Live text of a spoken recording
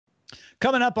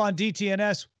Coming up on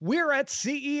DTNS, we're at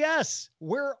CES.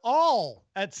 We're all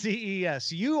at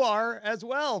CES. You are as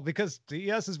well, because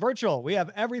CES is virtual. We have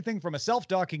everything from a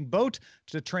self-docking boat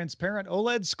to transparent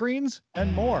OLED screens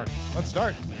and more. Let's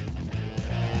start.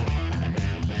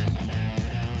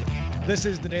 This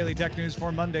is the Daily Tech News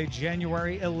for Monday,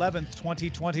 January 11th,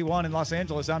 2021 in Los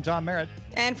Angeles. I'm Tom Merritt.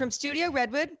 And from Studio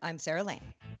Redwood, I'm Sarah Lane.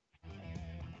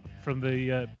 From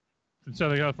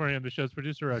Southern California, I'm the show's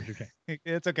producer, Roger Chang.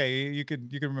 It's okay. You can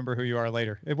remember who you are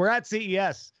later. We're at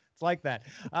CES. It's like that.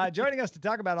 Joining us to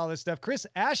talk about all this stuff, Chris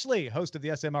Ashley, host of the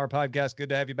SMR podcast. Good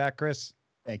to have you back, Chris.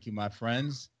 Thank you, my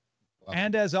friends. Welcome.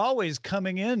 And as always,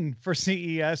 coming in for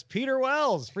CES, Peter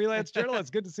Wells, freelance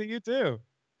journalist. Good to see you too.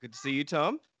 Good to see you,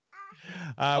 Tom.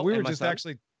 We were just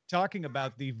actually talking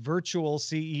about the virtual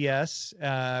CES.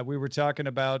 We were talking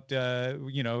about,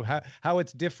 how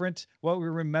it's different, what we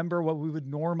remember, what we would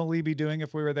normally be doing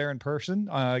if we were there in person.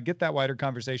 Get that wider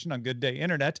conversation on Good Day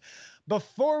Internet.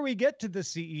 Before we get to the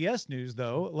CES news,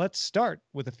 though, let's start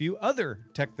with a few other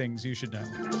tech things you should know.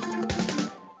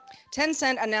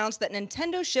 Tencent announced that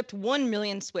Nintendo shipped 1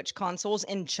 million Switch consoles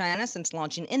in China since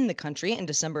launching in the country in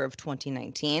December of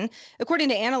 2019. According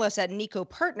to analysts at Nico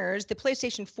Partners, the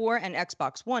PlayStation 4 and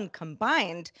Xbox One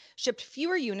combined shipped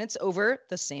fewer units over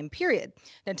the same period.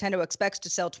 Nintendo expects to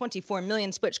sell 24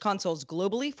 million Switch consoles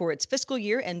globally for its fiscal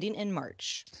year ending in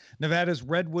March. Nevada's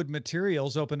Redwood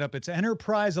Materials opened up its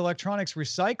enterprise electronics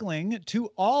recycling to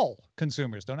all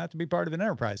consumers. Don't have to be part of an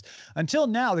enterprise. Until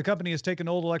now, the company has taken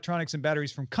old electronics and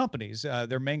batteries from companies,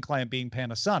 their main client being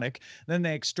Panasonic. Then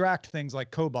they extract things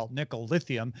like cobalt, nickel,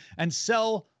 lithium, and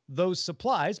sell those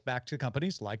supplies back to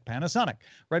companies like Panasonic.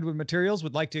 Redwood Materials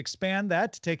would like to expand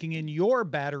that, taking in your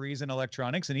batteries and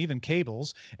electronics and even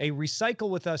cables. A Recycle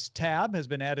With Us tab has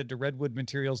been added to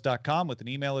redwoodmaterials.com with an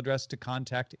email address to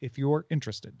contact if you're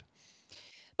interested.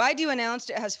 Baidu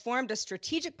announced it has formed a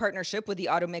strategic partnership with the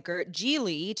automaker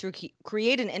Geely to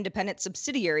create an independent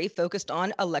subsidiary focused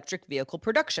on electric vehicle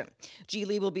production.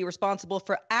 Geely will be responsible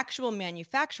for actual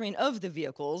manufacturing of the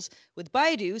vehicles, with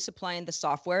Baidu supplying the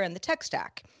software and the tech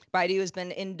stack. Baidu has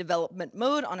been in development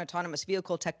mode on autonomous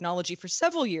vehicle technology for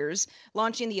several years,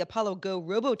 launching the Apollo Go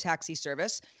robo-taxi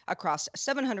service across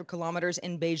 700 kilometers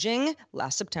in Beijing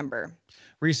last September.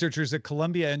 Researchers at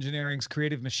Columbia Engineering's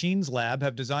Creative Machines Lab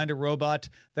have designed a robot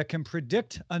that can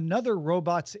predict another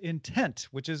robot's intent,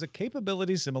 which is a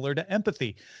capability similar to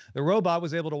empathy. The robot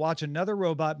was able to watch another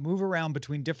robot move around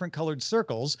between different colored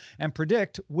circles and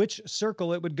predict which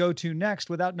circle it would go to next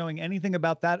without knowing anything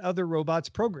about that other robot's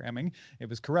programming. It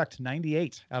was correct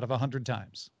 98 out of 100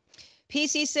 times.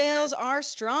 PC sales are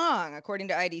strong, according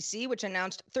to IDC, which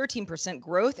announced 13%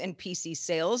 growth in PC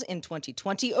sales in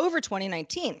 2020 over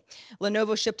 2019.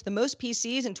 Lenovo shipped the most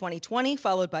PCs in 2020,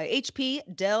 followed by HP,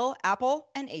 Dell, Apple,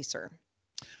 and Acer.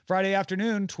 Friday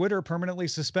afternoon, Twitter permanently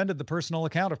suspended the personal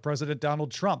account of President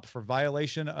Donald Trump for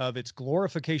violation of its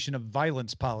glorification of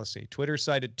violence policy. Twitter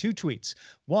cited two tweets.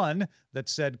 One that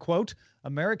said, quote,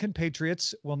 "American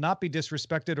patriots will not be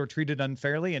disrespected or treated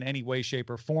unfairly in any way, shape,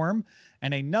 or form,"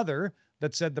 and another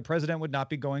that said the president would not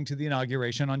be going to the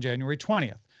inauguration on January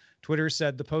 20th. Twitter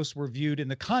said the posts were viewed in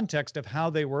the context of how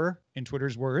they were, in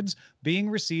Twitter's words, being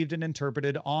received and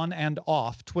interpreted on and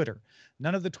off Twitter.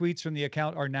 None of the tweets from the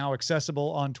account are now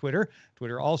accessible on Twitter.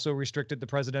 Twitter also restricted the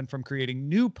president from creating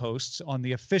new posts on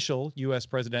the official U.S.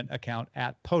 president account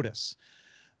at POTUS.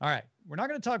 All right, we're not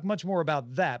going to talk much more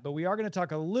about that, but we are going to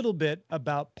talk a little bit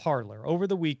about Parler. Over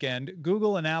the weekend,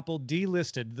 Google and Apple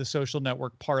delisted the social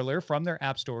network Parler from their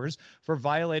app stores for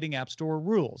violating App Store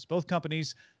rules. Both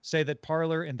companies say that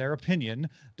Parler, in their opinion,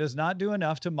 does not do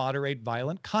enough to moderate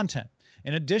violent content.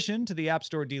 In addition to the App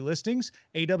Store delistings,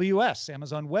 AWS,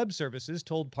 Amazon Web Services,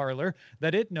 told Parler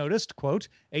that it noticed, quote,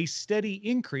 "a steady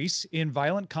increase in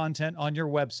violent content on your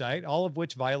website, all of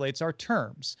which violates our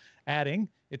terms," adding,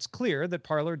 "It's clear that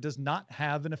Parler does not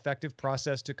have an effective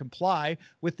process to comply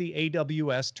with the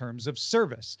AWS terms of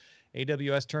service."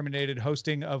 AWS terminated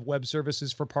hosting of web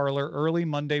services for Parler early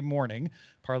Monday morning.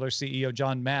 Parler CEO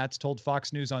John Matz told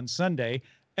Fox News on Sunday,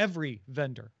 "Every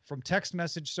vendor, from text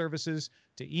message services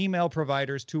to email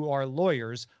providers to our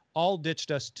lawyers, all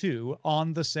ditched us too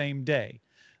on the same day."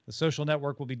 The social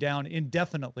network will be down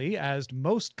indefinitely, as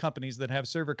most companies that have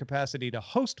server capacity to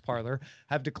host Parler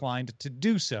have declined to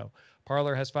do so.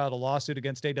 Parler has filed a lawsuit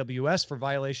against AWS for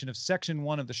violation of Section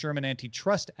 1 of the Sherman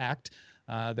Antitrust Act.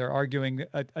 They're arguing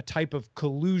a type of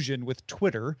collusion with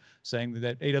Twitter, saying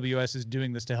that AWS is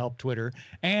doing this to help Twitter,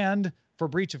 and for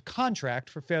breach of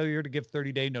contract for failure to give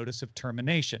 30-day notice of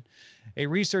termination. A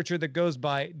researcher that goes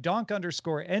by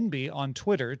donk_NB on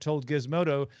Twitter told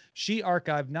Gizmodo she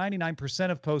archived 99%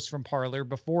 of posts from Parler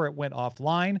before it went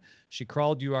offline. She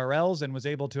crawled URLs and was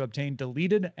able to obtain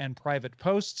deleted and private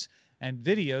posts and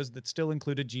videos that still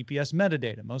included GPS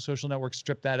metadata. Most social networks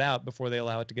strip that out before they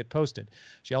allow it to get posted.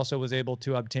 She also was able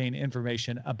to obtain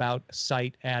information about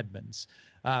site admins.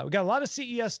 We got a lot of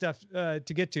CES stuff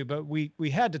to get to, but we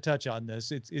had to touch on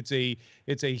this. It's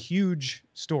a huge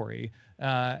story.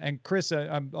 And Chris,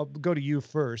 I'll go to you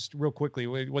first, real quickly.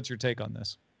 What's your take on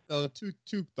this? So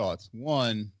two thoughts.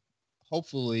 One,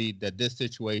 hopefully that this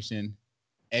situation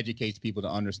educates people to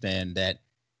understand that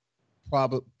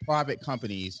private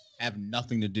companies have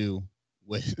nothing to do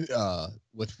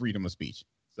with freedom of speech.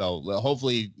 So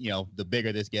hopefully, the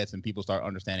bigger this gets and people start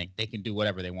understanding they can do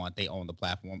whatever they want. They own the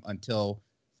platform until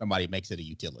somebody makes it a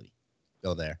utility.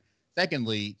 Still there.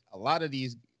 Secondly, a lot of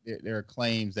these, there are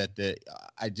claims that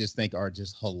I just think are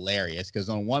just hilarious, because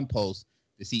on one post,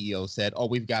 the CEO said, "Oh,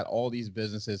 we've got all these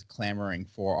businesses clamoring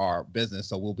for our business,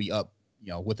 so we'll be up,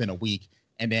 within a week."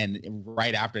 And then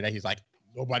right after that, he's like,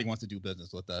 "Nobody wants to do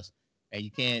business with us." And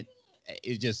you can't.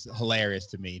 It's just hilarious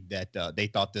to me that they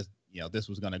thought this, this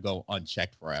was going to go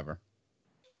unchecked forever.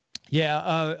 Yeah,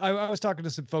 I was talking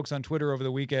to some folks on Twitter over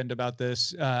the weekend about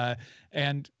this,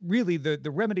 and really the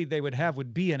remedy they would have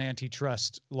would be an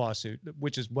antitrust lawsuit,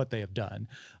 which is what they have done.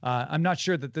 I'm not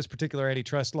sure that this particular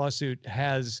antitrust lawsuit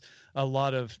has a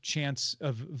lot of chance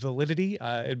of validity.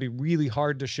 It'd be really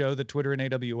hard to show that Twitter and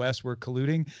AWS were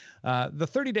colluding. The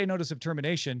 30-day notice of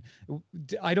termination,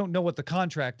 I don't know what the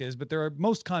contract is, but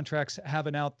most contracts have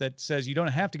an out that says you don't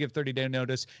have to give 30-day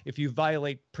notice if you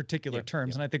violate particular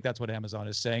terms, and I think that's what Amazon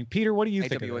is saying. Peter, what do you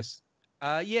think of this?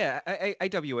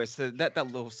 AWS,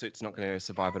 that lawsuit's not going to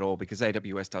survive at all, because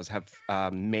AWS does have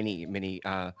many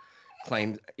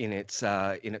claims in its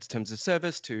terms of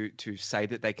service to say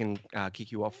that they can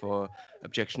kick you off for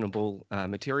objectionable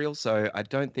material. So I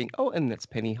don't think. Oh, and that's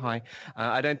penny high.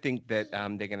 I don't think that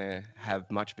they're going to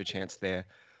have much of a chance there.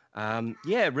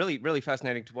 Really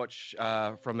fascinating to watch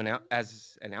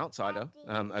as an outsider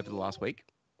over the last week.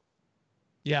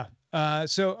 Yeah.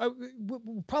 So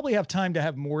we'll probably have time to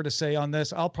have more to say on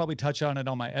this. I'll probably touch on it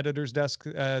on my editor's desk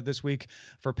this week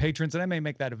for patrons, and I may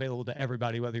make that available to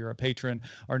everybody, whether you're a patron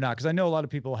or not, because I know a lot of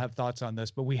people have thoughts on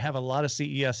this, but we have a lot of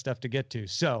CES stuff to get to.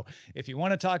 So if you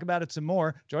want to talk about it some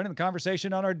more, join in the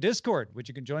conversation on our Discord, which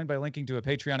you can join by linking to a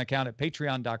Patreon account at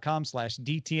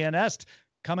patreon.com/DTNS.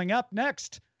 Coming up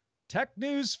next, tech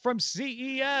news from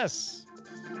CES.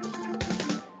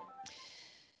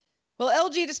 Well,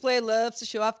 LG Display loves to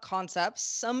show off concepts.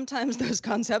 Sometimes those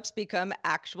concepts become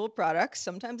actual products.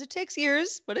 Sometimes it takes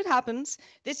years, but it happens.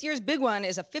 This year's big one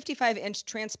is a 55-inch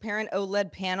transparent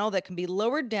OLED panel that can be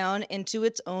lowered down into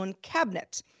its own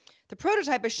cabinet. The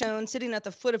prototype is shown sitting at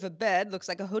the foot of a bed, looks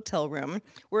like a hotel room,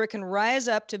 where it can rise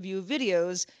up to view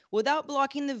videos without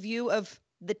blocking the view of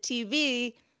the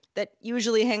TV that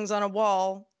usually hangs on a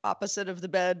wall opposite of the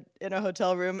bed in a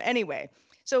hotel room anyway.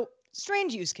 So,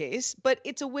 strange use case, but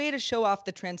it's a way to show off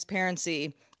the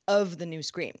transparency of the new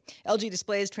screen. LG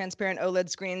Display's transparent OLED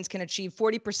screens can achieve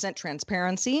 40%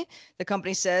 transparency. The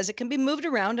company says it can be moved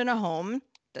around in a home,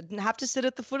 doesn't have to sit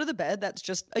at the foot of the bed. That's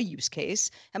just a use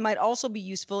case, and might also be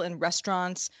useful in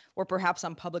restaurants or perhaps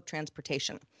on public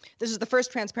transportation. This is the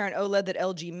first transparent OLED that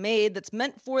LG made that's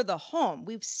meant for the home.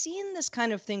 We've seen this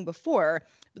kind of thing before,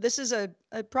 but this is a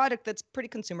product that's pretty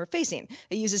consumer facing.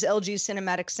 It uses LG's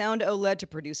Cinematic Sound OLED to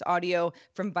produce audio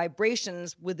from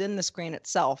vibrations within the screen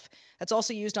itself. That's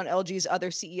also used on LG's other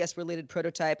CES related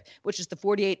prototype, which is the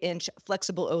 48-inch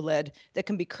flexible OLED that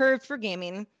can be curved for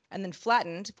gaming and then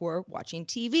flattened for watching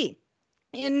TV.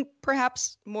 In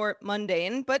perhaps more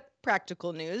mundane but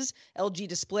practical news, LG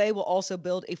Display will also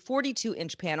build a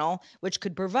 42-inch panel, which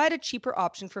could provide a cheaper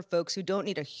option for folks who don't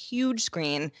need a huge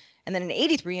screen, and then an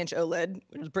 83-inch OLED,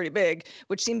 which is pretty big,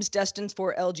 which seems destined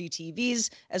for LG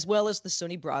TVs, as well as the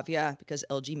Sony Bravia, because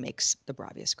LG makes the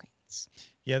Bravia screens.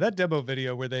 Yeah, that demo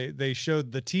video where they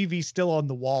showed the TV still on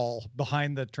the wall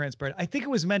behind the transparent, I think it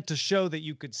was meant to show that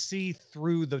you could see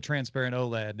through the transparent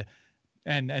OLED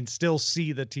and still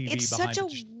see the TV it's behind it. It's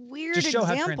such a weird just show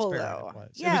example, how though. it was.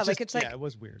 Yeah, it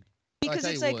was weird. Because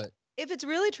it's like, if it's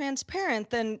really transparent,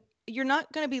 then you're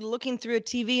not going to be looking through a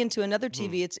TV into another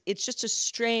TV. It's just a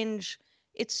strange.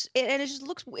 And it just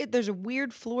looks. There's a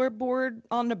weird floorboard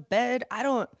on the bed. I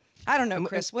don't know,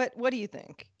 Chris. What do you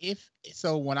think?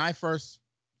 So when I first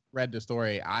read the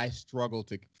story, I struggled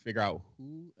to figure out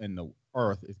who in the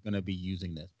earth is going to be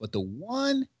using this. But the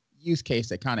one use case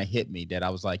that kind of hit me that I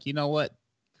was like, you know what,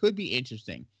 could be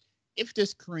interesting. If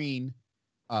this screen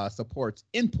supports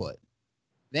input,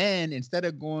 then instead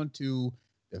of going to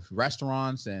the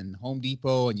restaurants and Home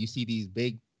Depot and you see these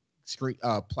big screen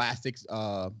plastics,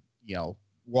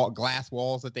 glass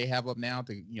walls that they have up now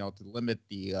to limit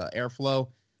the airflow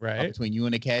between you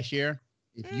and the cashier.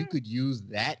 If you could use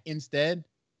that instead,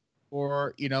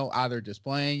 or either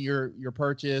displaying your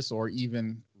purchase or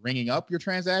even ringing up your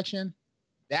transaction,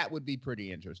 that would be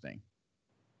pretty interesting.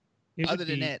 Other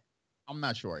than that, I'm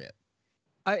not sure yet.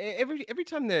 Every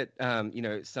time that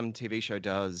some TV show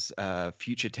does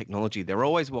future technology, they're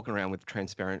always walking around with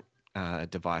transparent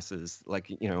devices,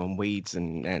 like on Weeds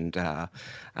and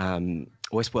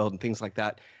Westworld and things like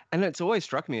that. And it's always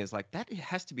struck me as like that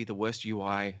has to be the worst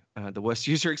UI, the worst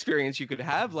user experience you could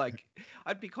have. Like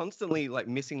I'd be constantly like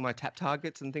missing my tap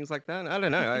targets and things like that. I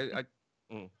don't know.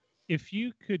 If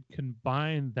you could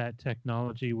combine that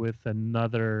technology with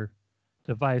another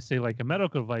device, say like a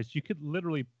medical device, you could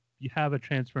literally have a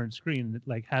transparent screen,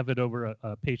 like have it over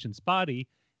a patient's body,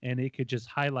 and it could just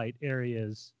highlight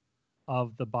areas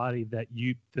of the body that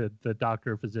the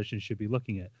doctor or physician should be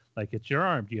looking at. Like it's your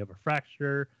arm. Do you have a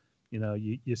fracture?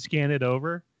 You scan it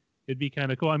over. It'd be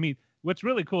kind of cool. I mean, what's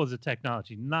really cool is the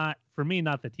technology, not the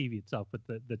TV itself, but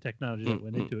the technology that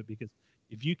went into it. Because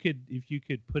if you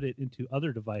could put it into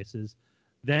other devices,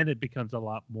 then it becomes a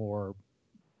lot more.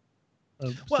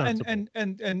 Well, and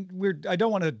I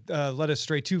don't want to let us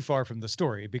stray too far from the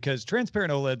story, because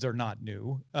transparent OLEDs are not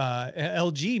new.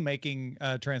 LG making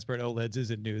transparent OLEDs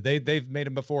isn't new. They've made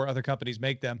them before other companies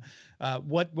make them.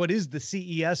 What is the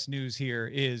CES news here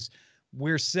is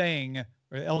we're saying,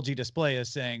 or LG Display is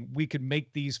saying, we could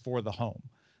make these for the home,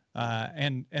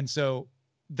 and so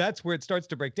that's where it starts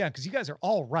to break down, because you guys are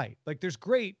all right. Like there's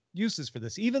great uses for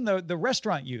this. Even though the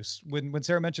restaurant use, when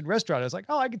Sarah mentioned restaurant, I was like,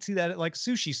 oh, I could see that at like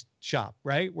sushi shop,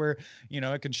 right? Where,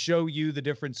 it can show you the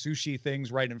different sushi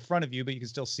things right in front of you, but you can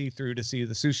still see through to see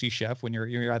the sushi chef when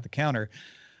you're at the counter.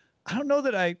 I don't know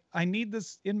that I need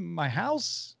this in my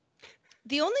house.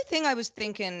 The only thing I was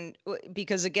thinking,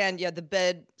 because again, the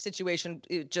bed situation,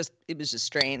 it was just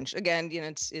strange. Again,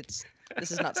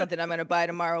 this is not something I'm going to buy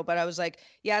tomorrow, but I was like,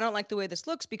 I don't like the way this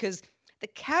looks, because the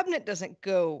cabinet doesn't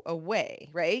go away,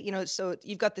 right? So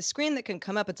you've got the screen that can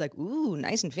come up. It's like, ooh,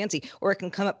 nice and fancy. Or it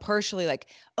can come up partially, like,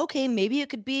 okay, maybe it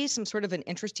could be some sort of an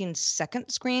interesting second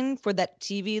screen for that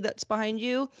TV that's behind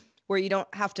you, where you don't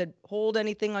have to hold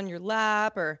anything on your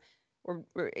lap, or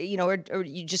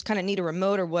you just kind of need a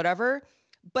remote or whatever.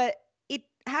 But it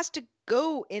has to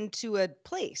go into a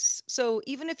place. So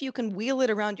even if you can wheel it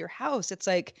around your house, it's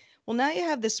like, well, now you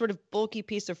have this sort of bulky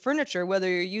piece of furniture, whether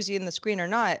you're using the screen or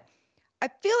not. I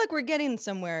feel like we're getting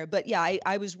somewhere, but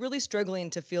I was really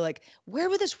struggling to feel like, where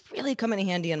would this really come in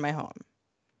handy in my home?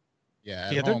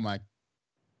 Yeah, at home,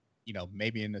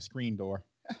 maybe in the screen door.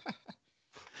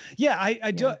 Yeah, I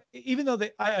do. Even though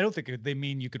I don't think they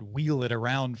mean you could wheel it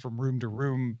around from room to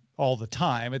room all the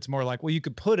time. It's more like, well, you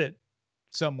could put it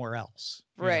somewhere else.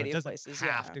 Variety of places.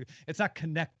 To. It's not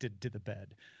connected to the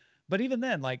bed. But even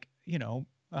then, like,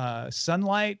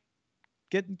 sunlight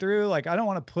getting through, like I don't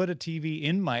want to put a TV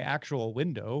in my actual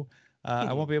window.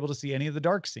 I won't be able to see any of the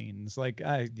dark scenes. Like,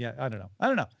 I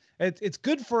don't know. It's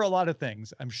good for a lot of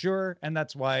things, I'm sure. And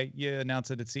that's why you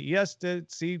announce it at CES, to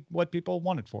see what people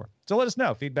want it for. So let us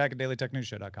know. Feedback at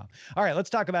dailytechnewsshow.com. All right, let's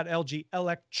talk about LG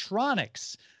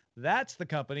Electronics. That's the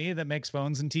company that makes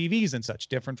phones and TVs and such,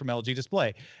 different from LG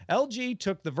Display. LG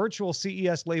took the virtual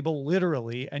CES label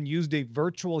literally and used a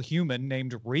virtual human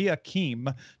named Rhea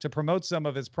Keem to promote some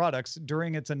of his products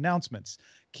during its announcements.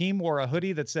 Keem wore a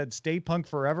hoodie that said "Stay Punk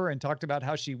Forever" and talked about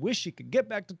how she wished she could get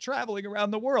back to traveling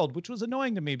around the world, which was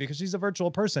annoying to me because she's a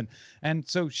virtual person. And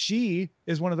so she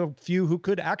is one of the few who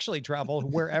could actually travel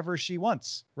wherever she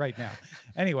wants right now.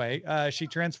 Anyway, she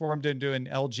transformed into an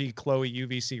LG Chloe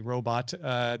UVC robot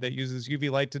that uses UV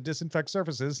light to disinfect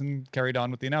surfaces, and carried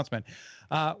on with the announcement.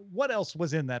 What else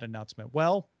was in that announcement?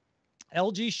 Well,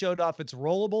 LG showed off its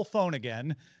rollable phone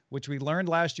again, which we learned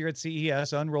last year at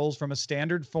CES unrolls from a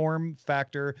standard form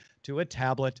factor to a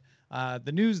tablet.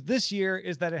 The news this year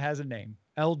is that it has a name,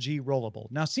 LG Rollable.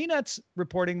 Now, CNET's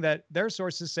reporting that their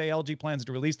sources say LG plans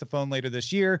to release the phone later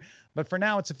this year, but for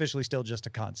now, it's officially still just a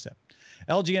concept.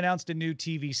 LG announced a new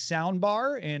TV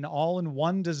soundbar in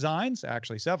all-in-one designs,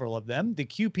 actually several of them. The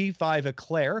QP5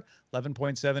 Eclair,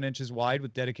 11.7 inches wide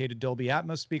with dedicated Dolby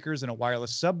Atmos speakers and a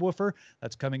wireless subwoofer.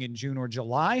 That's coming in June or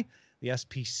July. The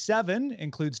SP7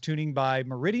 includes tuning by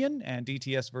Meridian and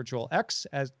DTS Virtual X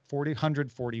at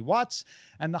 140 watts.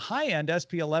 And the high-end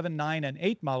SP11, 9, and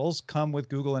 8 models come with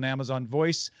Google and Amazon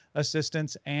Voice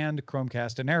Assistants and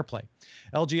Chromecast and AirPlay.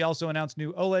 LG also announced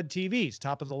new OLED TVs.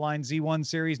 Top-of-the-line Z1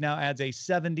 series now adds a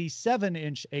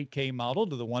 77-inch 8K model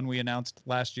to the one we announced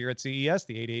last year at CES,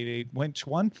 the 888-inch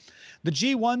one. The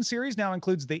G1 series now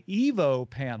includes the Evo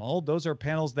panel. Those are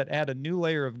panels that add a new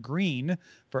layer of green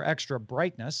for extra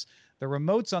brightness. The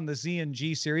remotes on the Z and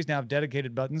G series now have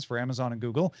dedicated buttons for Amazon and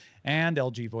Google and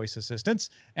LG voice assistants.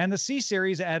 And the C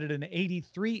series added an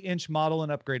 83-inch model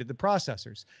and upgraded the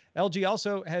processors. LG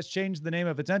also has changed the name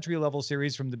of its entry-level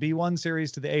series from the B1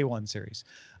 series to the A1 series.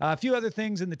 A few other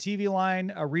things in the TV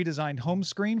line: a redesigned home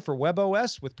screen for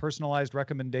WebOS with personalized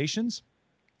recommendations.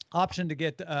 Option to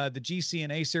get the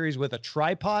GCNA series with a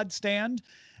tripod stand,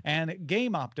 and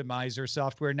Game Optimizer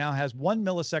software now has 1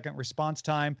 millisecond response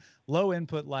time, low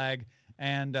input lag,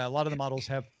 and a lot of the models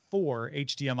have 4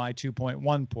 HDMI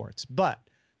 2.1 ports. But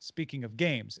speaking of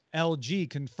games, LG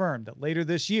confirmed that later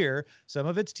this year, some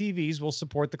of its TVs will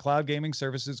support the cloud gaming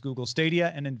services Google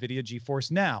Stadia and NVIDIA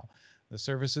GeForce Now. The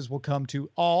services will come to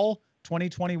all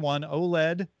 2021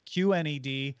 OLED,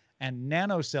 QNED, and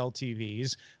NanoCell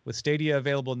TVs, with Stadia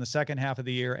available in the second half of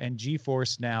the year and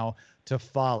GeForce Now to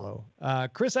follow.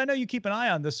 Chris, I know you keep an eye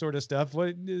on this sort of stuff.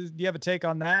 Do you have a take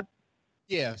on that?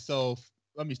 Yeah, so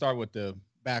let me start with the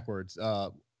backwards.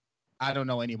 I don't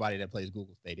know anybody that plays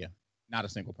Google Stadia. Not a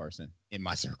single person in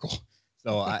my circle.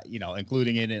 So,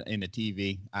 including it in the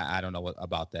TV, I don't know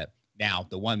about that. Now,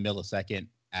 the 1 millisecond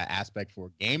aspect for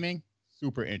gaming,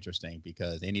 super interesting,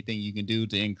 because anything you can do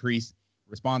to increase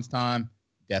response time,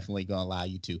 definitely going to allow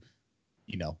you to,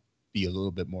 be a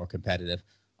little bit more competitive.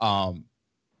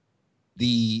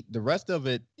 The rest of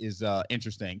it is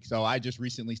interesting. So I just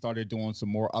recently started doing some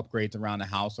more upgrades around the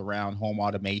house, around home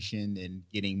automation, and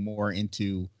getting more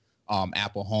into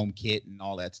Apple HomeKit and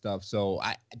all that stuff. So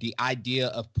the idea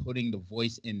of putting the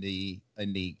voice in the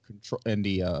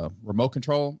remote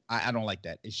control, I don't like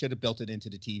that. It should have built it into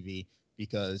the TV,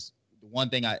 because the one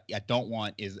thing I don't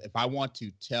want is, if I want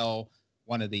to tell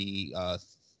one of the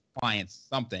clients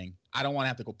something, I don't want to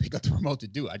have to go pick up the remote to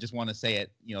do it. I just want to say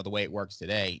it, the way it works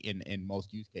today in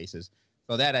most use cases.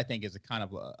 So that, I think, is a kind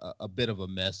of a bit of a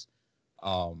miss.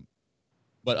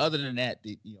 But other than that,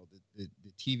 the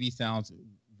TV sounds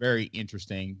very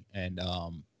interesting, and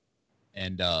the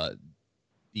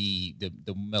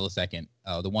millisecond,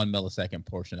 the 1 millisecond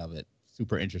portion of it,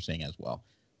 super interesting as well.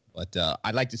 But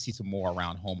I'd like to see some more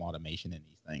around home automation in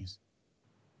these things.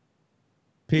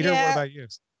 Peter, what about you?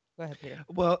 Go ahead, Peter.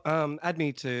 Well, add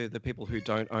me to the people who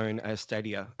don't own a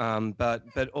Stadia,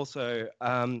 but also,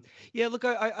 look,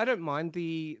 I don't mind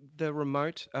the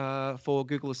remote for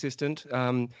Google Assistant. I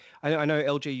know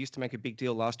LG used to make a big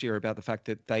deal last year about the fact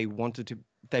that they wanted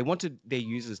their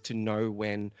users to know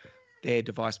when their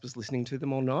device was listening to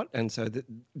them or not, and so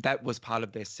that was part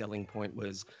of their selling point,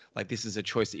 was like, this is a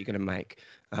choice that you're going to make.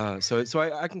 So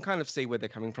I can kind of see where they're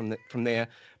coming from there.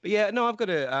 But yeah, no, I've got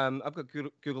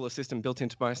Google Assistant built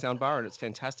into my soundbar, and it's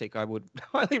fantastic. I would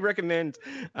highly recommend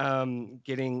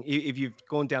getting, if you've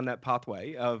gone down that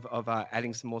pathway of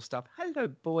adding some more stuff. Hello,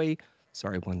 boy.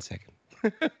 Sorry, 1 second.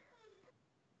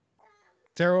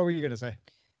 Sarah, what were you going to say?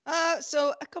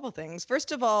 So a couple things.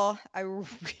 First of all, I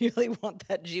really want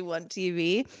that G1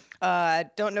 TV.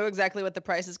 Don't know exactly what the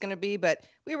price is going to be, but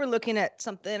we were looking at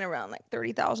something around like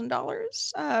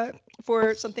 $30,000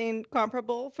 for something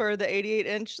comparable for the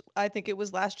 88-inch. I think it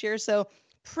was last year. So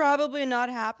probably not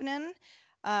happening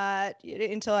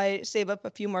until I save up a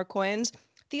few more coins.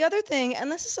 The other thing,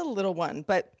 and this is a little one,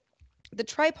 but the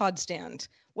tripod stand,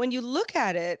 when you look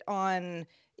at it on,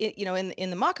 in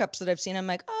the mock-ups that I've seen, I'm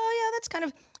like, oh yeah, that's kind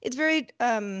of, it's very,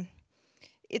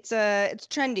 it's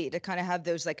trendy to kind of have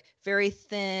those like very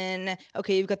thin,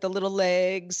 okay, you've got the little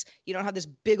legs, you don't have this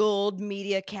big old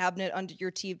media cabinet under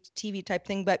your TV type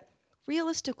thing, but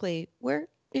realistically, where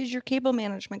is your cable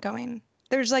management going?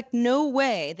 There's like no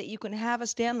way that you can have a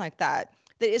stand like that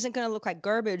isn't going to look like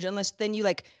garbage, unless then you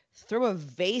like throw a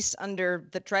vase under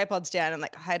the tripod stand and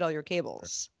like hide all your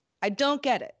cables. I don't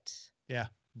get it. Yeah.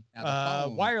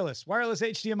 Wireless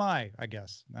HDMI, I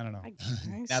guess. I don't know.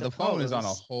 Now the phone is on a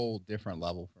whole different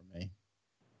level for me.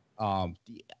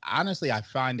 Honestly, I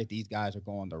find that these guys are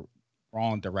going the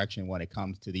wrong direction when it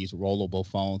comes to these rollable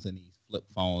phones and these flip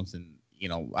phones. And,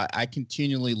 I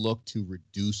continually look to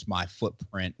reduce my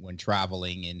footprint when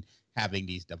traveling and having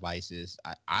these devices.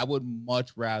 I would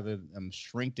much rather them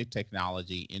shrink the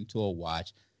technology into a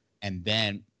watch and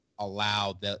then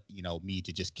allow me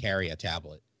to just carry a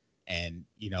tablet. And,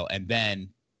 and then,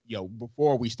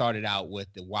 before we started out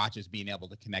with the watches being able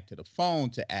to connect to the phone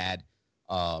to add,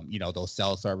 those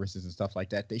cell services and stuff like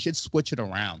that, they should switch it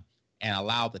around and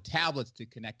allow the tablets to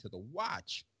connect to the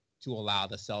watch to allow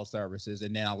the cell services,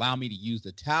 and then allow me to use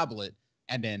the tablet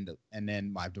and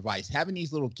then my device. Having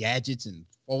these little gadgets and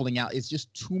folding out, it's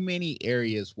just too many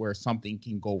areas where something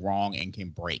can go wrong and can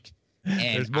break.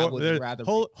 And I would rather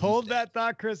hold that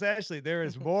thought, Chris Ashley. There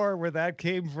is more where that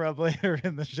came from later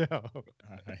in the show. All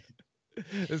right.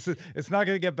 It's not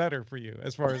going to get better for you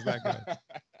as far as that goes.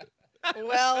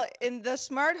 Well, in the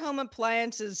smart home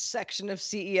appliances section of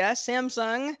CES,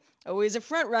 Samsung, always a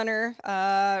front runner.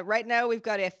 Right now, we've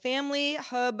got a family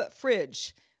hub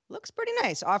fridge. Looks pretty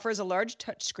nice. Offers a large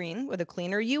touchscreen with a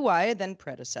cleaner UI than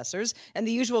predecessors, and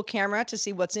the usual camera to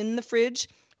see what's in the fridge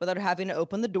without having to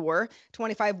open the door.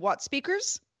 25-watt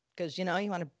speakers, because you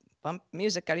want to bump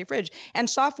music out of your fridge, and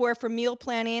software for meal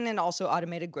planning and also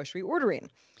automated grocery ordering.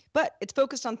 But it's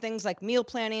focused on things like meal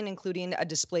planning, including a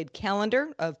displayed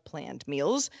calendar of planned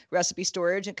meals, recipe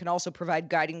storage, and can also provide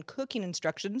guiding cooking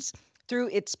instructions through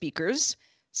its speakers.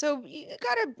 So you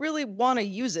gotta really want to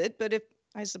use it, but if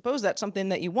I suppose that's something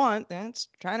that you want, then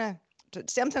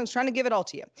Samsung's trying to give it all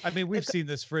to you. I mean, we've seen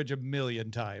this fridge a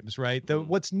million times, right?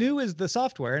 What's new is the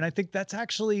software, and I think that's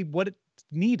actually what it's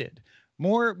needed.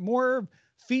 More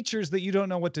features that you don't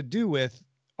know what to do with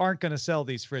aren't going to sell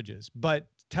these fridges, but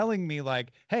telling me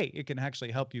like, hey, it can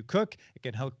actually help you cook, it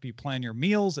can help you plan your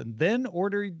meals and then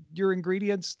order your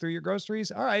ingredients through your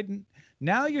groceries. All right,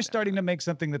 now you're starting to make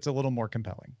something that's a little more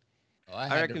compelling. Well,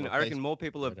 I reckon more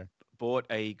people have bought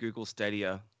a Google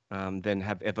Stadia than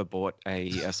have ever bought a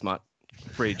smart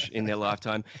fridge in their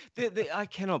lifetime. I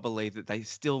cannot believe that they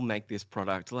still make this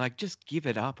product. Like, just give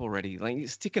it up already. Like,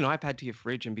 stick an iPad to your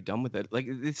fridge and be done with it. Like,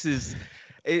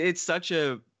 it's such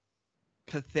a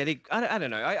pathetic. I don't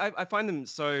know. I find them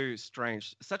so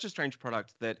strange. Such a strange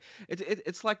product that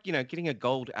it's like getting a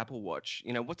gold Apple Watch.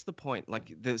 What's the point?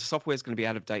 Like, the software is going to be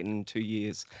out of date in 2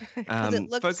 years. Because it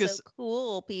looks so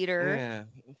cool, Peter. Yeah,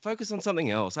 focus on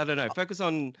something else. I don't know. Focus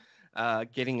on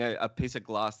getting a piece of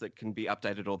glass that can be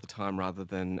updated all the time rather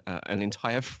than an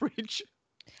entire fridge.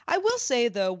 I will say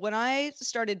though, when I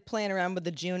started playing around with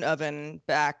the June oven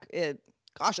back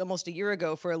almost a year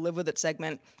ago for a Live With It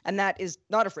segment. And that is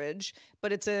not a fridge,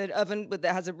 but it's an oven that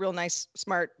has a real nice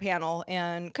smart panel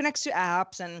and connects to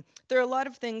apps. And there are a lot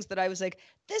of things that I was like,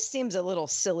 this seems a little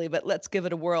silly, but let's give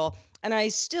it a whirl. And I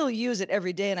still use it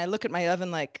every day. And I look at my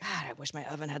oven like, God, I wish my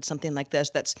oven had something like this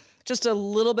that's just a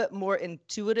little bit more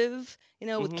intuitive,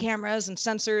 with cameras and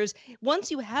sensors. Once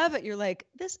you have it, you're like,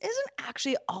 this isn't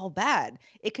actually all bad.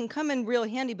 It can come in real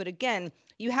handy. But again,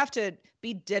 you have to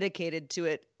be dedicated to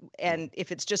it. And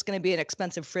if it's just going to be an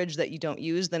expensive fridge that you don't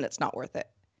use, then it's not worth it.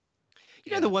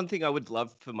 The one thing I would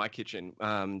love for my kitchen,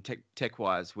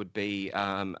 tech-wise, would be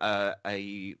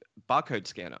a barcode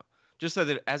scanner. Just so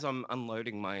that as I'm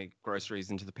unloading my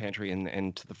groceries into the pantry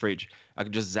and to the fridge, I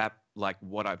can just zap like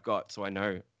what I've got, so I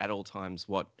know at all times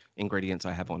what ingredients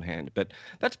I have on hand. But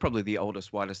that's probably the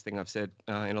oldest, widest thing I've said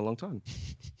in a long time.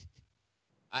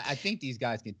 I think these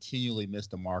guys continually miss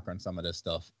the mark on some of this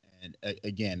stuff. And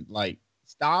again, like,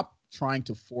 stop trying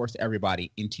to force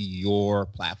everybody into your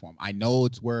platform. I know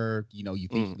it's where, you think you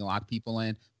can lock people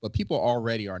in, but people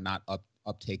already are not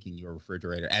uptaking your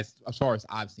refrigerator as far as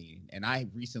I've seen. And I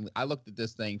looked at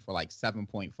this thing for like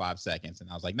 7.5 seconds and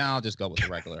I was like, I'll just go with the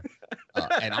regular.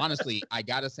 And honestly, I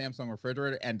got a Samsung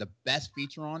refrigerator and the best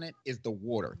feature on it is the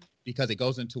water, because it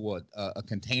goes into a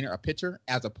container, a pitcher,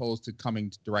 as opposed to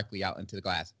coming directly out into the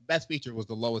glass. Best feature was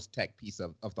the lowest tech piece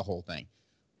of the whole thing.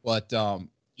 But,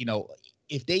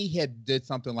 if they had did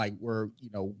something like where,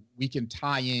 we can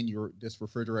tie in this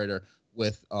refrigerator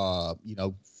with,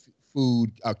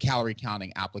 food calorie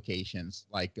counting applications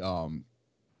like God,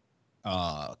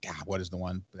 what is the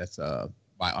one that's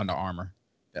by Under Armour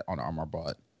that Under Armour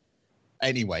bought?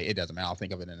 Anyway, it doesn't matter. I'll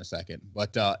think of it in a second.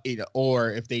 But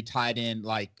or if they tied in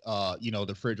like the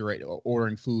refrigerator or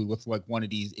ordering food with like one of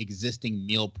these existing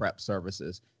meal prep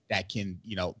services that can,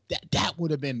 that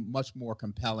would have been much more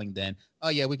compelling than, oh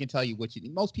yeah, we can tell you what you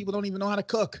need. Most people don't even know how to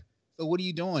cook. So what are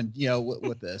you doing,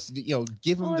 with this?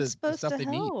 Give them the stuff they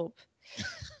need.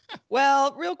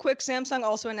 Well, real quick, Samsung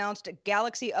also announced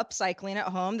Galaxy Upcycling at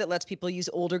Home that lets people use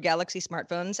older Galaxy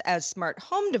smartphones as smart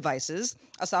home devices.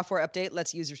 A software update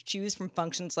lets users choose from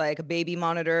functions like a baby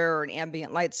monitor or an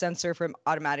ambient light sensor from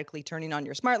automatically turning on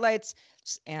your smart lights.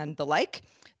 and the like.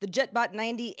 The JetBot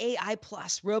 90 AI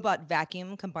Plus robot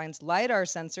vacuum combines LiDAR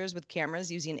sensors with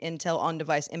cameras using Intel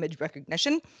on-device image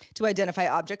recognition to identify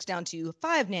objects down to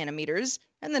 5 nanometers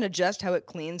and then adjust how it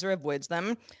cleans or avoids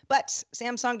them. But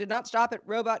Samsung did not stop at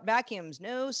robot vacuums.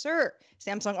 No, sir.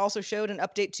 Samsung also showed an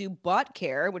update to Bot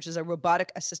Care, which is a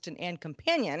robotic assistant and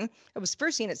companion. It was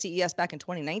first seen at CES back in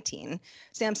 2019.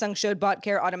 Samsung showed Bot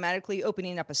Care automatically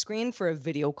opening up a screen for a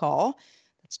video call.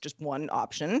 It's just one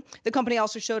option. The company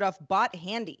also showed off Bot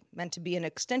Handy, meant to be an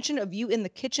extension of you in the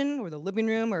kitchen or the living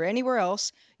room or anywhere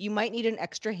else. You might need an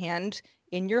extra hand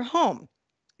in your home.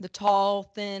 The tall,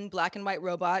 thin, black and white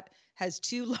robot has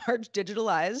 2 large digital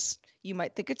eyes. You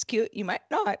might think it's cute, you might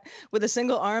not. With a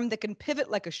single arm that can pivot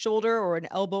like a shoulder or an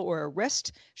elbow or a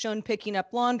wrist, shown picking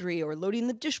up laundry or loading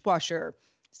the dishwasher,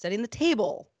 setting the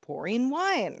table, pouring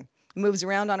wine. It moves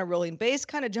around on a rolling base,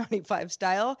 kind of Johnny Five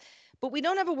style. But we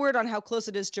don't have a word on how close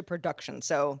it is to production,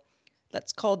 so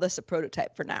let's call this a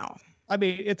prototype for now. I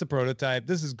mean, it's a prototype.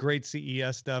 This is great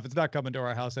CES stuff. It's not coming to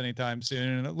our house anytime soon,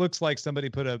 and it looks like somebody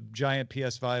put a giant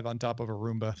PS5 on top of a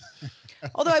Roomba.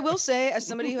 Although I will say, as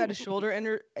somebody who had a shoulder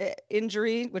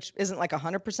injury, which isn't like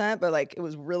 100%, but like it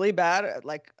was really bad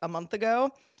like a month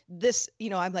ago, this,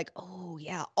 I'm like, oh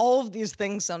yeah, all of these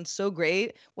things sound so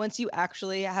great once you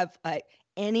actually have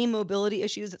any mobility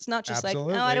issues. It's not just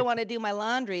Absolutely. like, no, I don't want to do my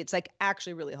laundry. It's like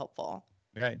actually really helpful.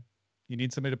 Right. You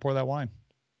need somebody to pour that wine.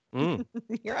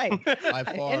 You're right. By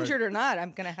far, Injured or not,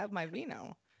 I'm going to have my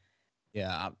vino.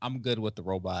 Yeah, I'm good with the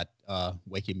robot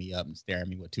waking me up and staring at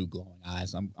me with 2 glowing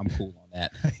eyes. I'm cool on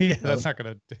that. Yeah, that's not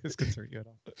going to disconcert you at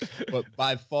all. But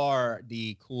by far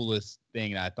the coolest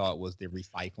thing that I thought was the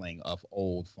recycling of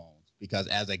old phones, because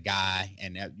as a guy,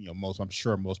 and I'm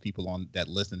sure most people on that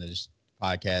listen to this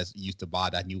podcast used to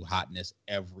buy that new hotness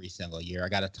every single year. I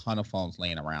got a ton of phones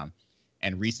laying around,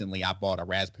 and recently I bought a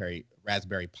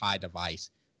Raspberry Pi device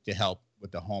to help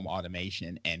with the home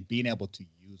automation, and being able to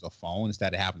use a phone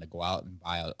instead of having to go out and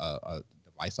buy a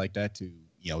device like that to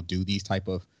do these type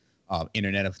of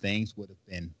Internet of Things would have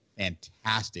been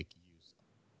fantastic use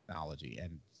of technology.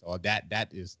 And so that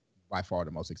is by far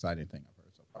the most exciting thing I've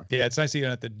heard so far. Yeah, it's nice that you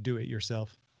don't have to do it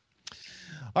yourself.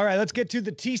 All right, let's get to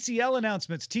the TCL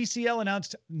announcements. TCL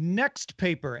announced Next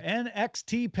Paper,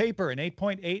 NXT Paper, an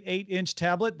 8.88-inch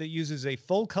tablet that uses a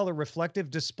full-color reflective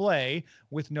display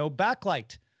with no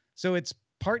backlight. So it's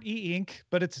part e-ink,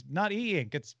 but it's not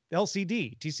e-ink, it's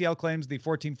LCD. TCL claims the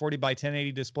 1440 by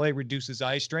 1080 display reduces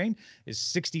eye strain, is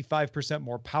 65%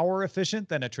 more power efficient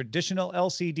than a traditional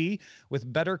LCD,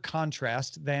 with better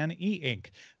contrast than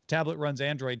e-ink. Tablet runs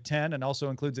Android 10 and also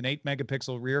includes an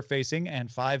 8-megapixel rear-facing and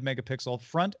 5-megapixel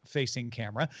front-facing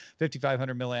camera,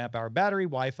 5,500 milliamp hour battery,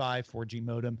 Wi-Fi, 4G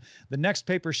modem. The Next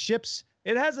Paper ships.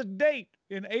 It has a date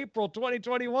in April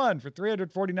 2021 for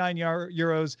 349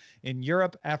 euros in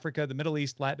Europe, Africa, the Middle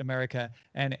East, Latin America,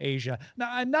 and Asia.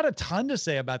 Now, not a ton to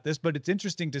say about this, but it's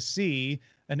interesting to see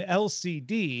an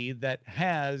LCD that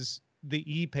has the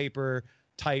e-paper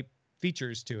type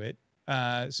features to it.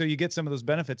 So you get some of those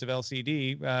benefits of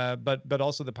LCD, but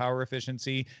also the power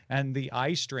efficiency and the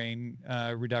eye strain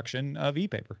reduction of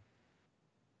e-paper.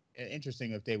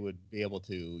 Interesting if they would be able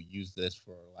to use this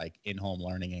for like in-home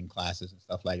learning and classes and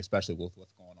stuff, like especially with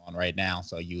what's going on right now.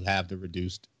 So you have the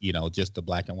reduced, just the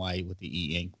black and white with the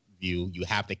e-ink view. You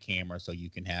have the camera, so you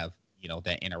can have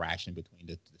that interaction between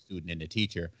the student and the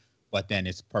teacher. But then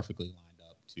it's perfectly lined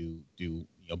up to do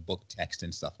book text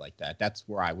and stuff like that. That's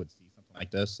where I would see something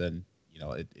like this, and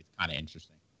it's kind of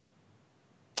interesting.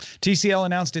 TCL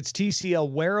announced its TCL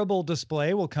wearable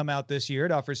display will come out this year.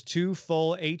 It offers 2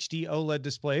 full HD OLED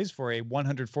displays for a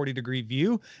 140-degree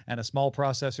view and a small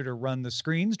processor to run the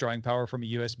screens, drawing power from a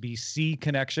USB-C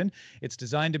connection. It's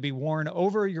designed to be worn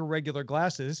over your regular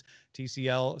glasses.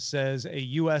 TCL says a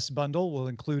US bundle will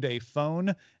include a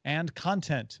phone and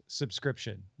content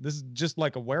subscription. This is just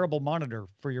like a wearable monitor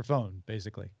for your phone,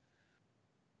 basically.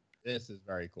 This is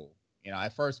very cool.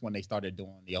 At first when they started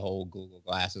doing the whole Google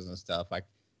glasses and stuff,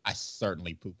 I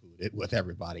certainly poo-pooed it with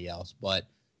everybody else. But,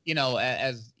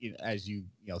 as you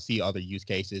see other use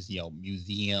cases,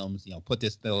 museums, put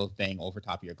this little thing over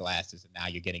top of your glasses, and now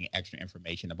you're getting extra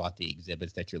information about the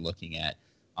exhibits that you're looking at.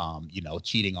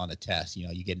 Cheating on a test,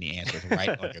 you're getting the answers right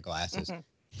on your glasses.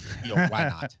 Why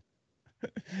not?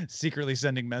 Secretly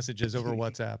sending messages over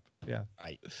WhatsApp. Yeah.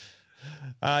 Right.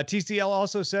 TCL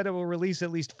also said it will release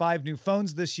at least 5 new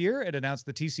phones this year. It announced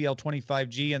the TCL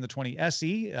 25G and the 20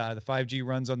 SE. The 5G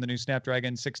runs on the new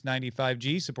Snapdragon 690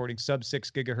 5G, supporting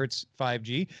sub-6 gigahertz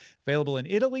 5G. Available in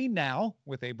Italy now,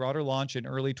 with a broader launch in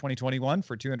early 2021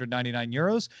 for 299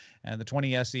 euros. And the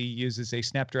 20 SE uses a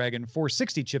Snapdragon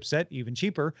 460 chipset, even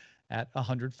cheaper, at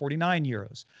 149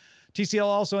 euros. TCL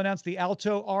also announced the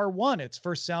Alto R1, its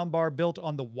first soundbar built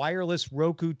on the wireless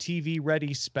Roku TV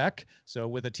ready spec. So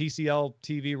with a TCL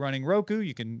TV running Roku,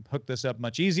 you can hook this up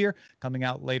much easier. Coming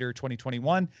out later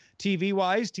 2021.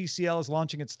 TV-wise, TCL is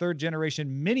launching its third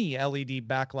generation mini LED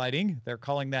backlighting. They're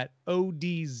calling that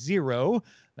OD0.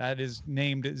 That is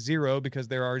named 0 because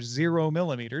there are 0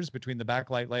 millimeters between the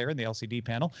backlight layer and the LCD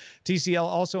panel. TCL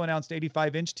also announced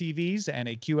 85-inch TVs and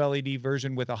a QLED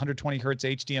version with 120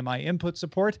 Hz HDMI input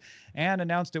support, and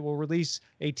announced it will release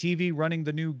a TV running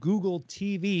the new Google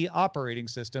TV operating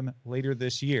system later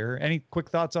this year. Any quick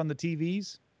thoughts on the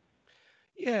TVs?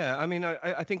 Yeah, I mean,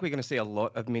 I think we're going to see a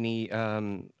lot of mini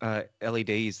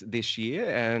LEDs this year,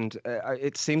 and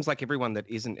it seems like everyone that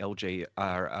isn't LG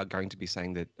are going to be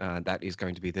saying that that is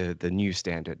going to be the new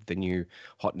standard, the new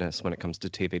hotness when it comes to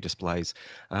TV displays.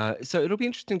 So it'll be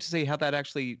interesting to see how that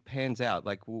actually pans out.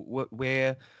 Like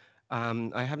where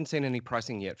I haven't seen any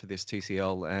pricing yet for this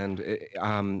TCL,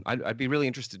 and I'd be really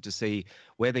interested to see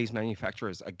where these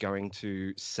manufacturers are going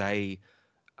to say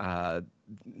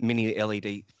mini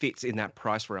LED fits in that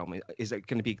price realm. Is it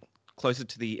going to be closer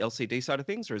to the LCD side of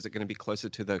things, or is it going to be closer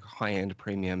to the high-end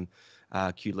premium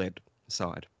QLED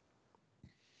side?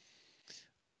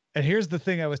 And here's the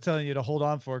thing I was telling you to hold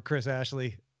on for, Chris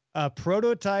Ashley. A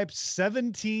prototype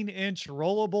 17-inch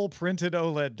rollable printed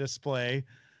OLED display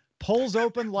pulls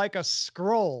open like a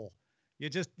scroll.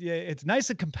 It's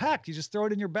nice and compact. You just throw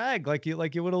it in your bag like you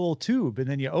would a little tube, and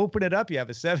then you open it up. You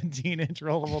have a 17-inch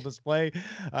rollable display.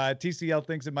 TCL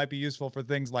thinks it might be useful for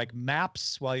things like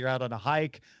maps while you're out on a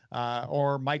hike,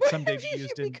 or might someday be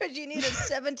used in because you need a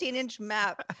 17-inch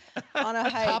map on a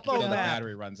hike. Topo map,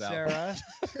 battery runs out. Sarah.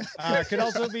 Could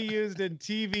also be used in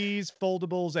TVs,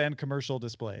 foldables, and commercial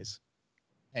displays.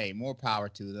 Hey, more power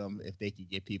to them if they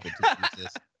could get people to use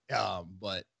this.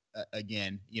 But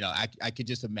again, I could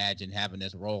just imagine having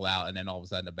this roll out and then all of a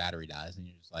sudden the battery dies and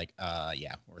you're just like,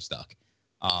 yeah, we're stuck.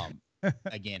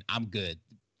 Again, I'm good.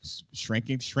 Shrink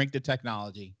the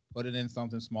technology, put it in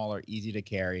something smaller, easy to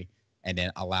carry, and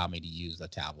then allow me to use a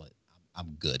tablet.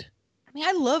 I'm good. I mean,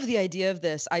 I love the idea of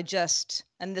this.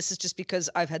 And this is just because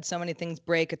I've had so many things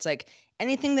break. It's like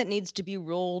anything that needs to be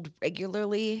rolled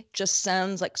regularly just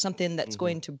sounds like something that's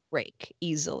going to break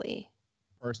easily.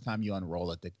 First time you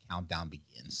unroll it, the countdown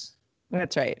begins.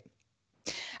 That's right.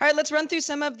 All right, let's run through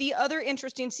some of the other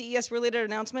interesting CES-related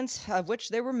announcements, of which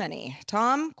there were many.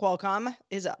 Tom, Qualcomm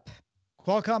is up.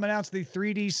 Qualcomm announced the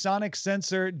 3D Sonic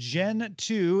Sensor Gen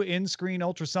 2 in-screen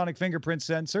ultrasonic fingerprint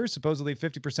sensor, supposedly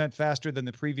 50% faster than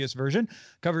the previous version,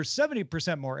 covers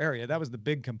 70% more area. That was the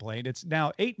big complaint. It's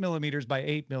now 8 millimeters by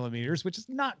 8 millimeters, which is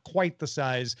not quite the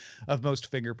size of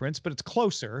most fingerprints, but it's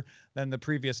closer than the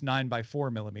previous 9 by 4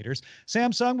 millimeters.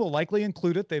 Samsung will likely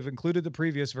include it. They've included the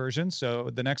previous version, so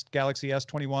the next Galaxy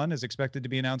S21 is expected to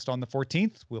be announced on the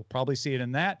 14th. We'll probably see it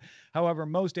in that. However,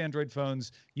 most Android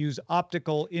phones use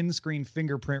optical in-screen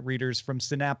fingerprint readers from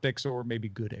Synaptics or maybe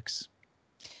Goodix.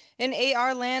 In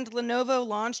AR land, Lenovo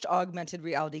launched augmented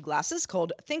reality glasses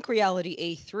called Think Reality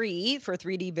A3 for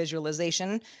 3D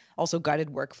visualization, also guided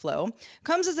workflow.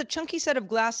 Comes as a chunky set of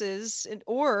glasses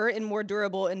or in more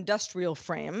durable industrial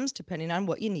frames, depending on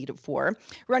what you need it for.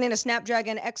 Running a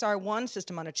Snapdragon XR1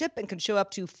 system on a chip and can show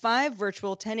up to 5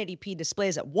 virtual 1080p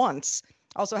displays at once.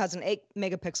 Also has an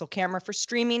 8-megapixel camera for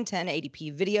streaming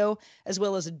 1080p video, as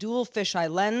well as a dual fisheye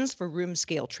lens for room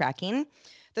scale tracking.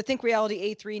 The Think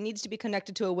Reality A3 needs to be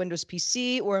connected to a Windows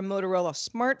PC or a Motorola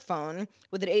smartphone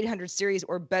with an 800 series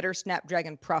or better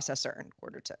Snapdragon processor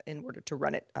in order to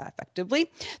run it effectively.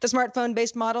 The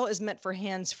smartphone-based model is meant for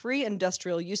hands-free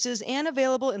industrial uses and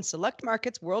available in select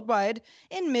markets worldwide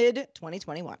in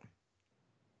mid-2021.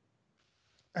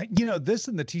 This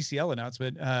and the TCL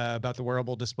announcement about the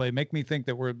wearable display make me think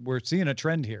that we're seeing a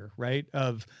trend here, right?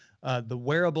 Of the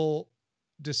wearable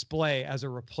display as a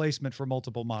replacement for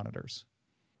multiple monitors.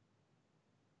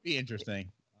 Be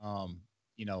interesting.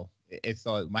 It's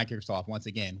Microsoft once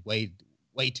again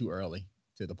way too early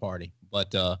to the party,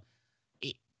 but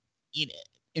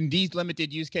in these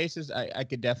limited use cases, I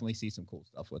could definitely see some cool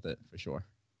stuff with it for sure.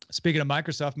 Speaking of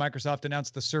Microsoft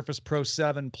announced the Surface Pro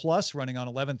 7 Plus running on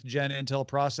 11th gen Intel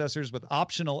processors with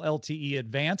optional LTE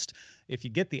Advanced. If you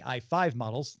get the i5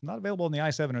 models, not available in the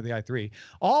i7 or the i3.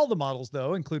 All the models,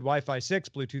 though, include Wi-Fi 6,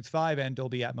 Bluetooth 5, and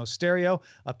Dolby Atmos stereo,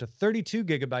 up to 32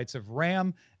 gigabytes of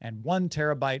RAM, and 1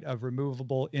 terabyte of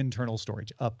removable internal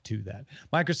storage, up to that.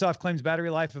 Microsoft claims battery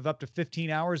life of up to 15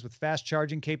 hours with fast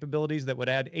charging capabilities that would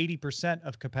add 80%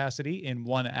 of capacity in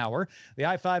 1 hour. The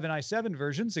i5 and i7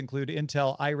 versions include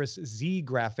Intel Iris Z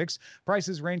graphics.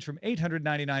 Prices range from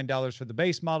 $899 for the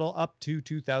base model up to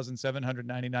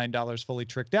 $2,799 fully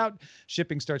tricked out.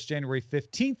 Shipping starts January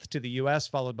 15th to the US,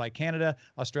 followed by Canada,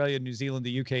 Australia, New Zealand,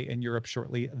 the UK, and Europe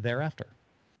shortly thereafter.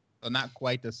 So not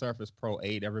quite the Surface Pro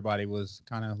 8 everybody was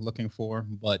kind of looking for,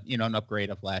 but an upgrade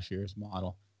of last year's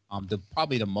model.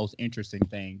 Probably the most interesting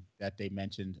thing that they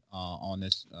mentioned on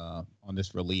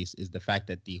this release is the fact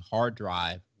that the hard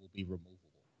drive will be removable.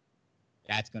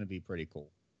 That's going to be pretty cool.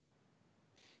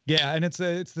 Yeah, and it's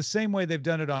the same way they've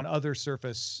done it on other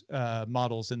Surface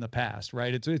models in the past,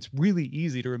 right? It's really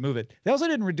easy to remove it. They also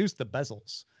didn't reduce the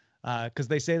bezels because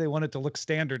they say they want it to look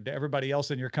standard to everybody else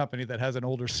in your company that has an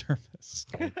older Surface.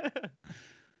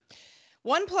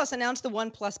 OnePlus announced the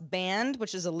OnePlus Band,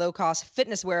 which is a low-cost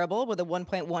fitness wearable with a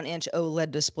 1.1-inch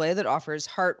OLED display that offers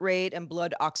heart rate and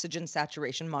blood oxygen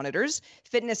saturation monitors,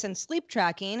 fitness and sleep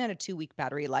tracking, and a 2-week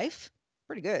battery life.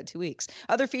 Pretty good, 2 weeks.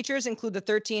 Other features include the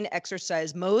 13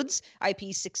 exercise modes,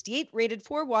 IP68 rated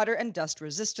for water and dust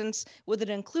resistance, with an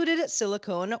included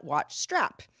silicone watch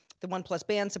strap. The OnePlus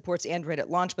Band supports Android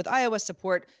at launch, with iOS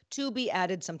support to be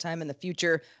added sometime in the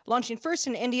future. Launching first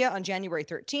in India on January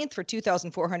 13th for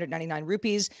 2,499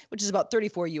 rupees, which is about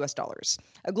 $34 US.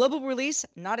 A global release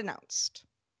not announced.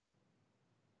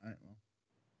 All right, well,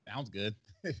 sounds good.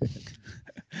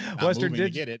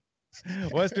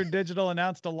 Western Digital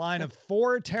announced a line of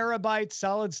 4 terabyte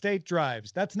solid state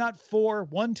drives. That's not 4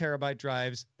 1 terabyte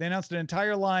drives. They announced an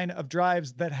entire line of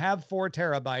drives that have 4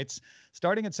 terabytes,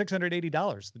 starting at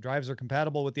 $680. The drives are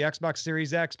compatible with the Xbox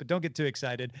Series X, but don't get too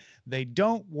excited. They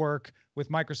don't work with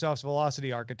Microsoft's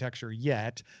Velocity architecture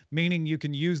yet, meaning you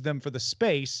can use them for the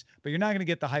space, but you're not going to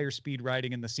get the higher speed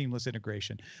writing and the seamless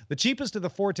integration. The cheapest of the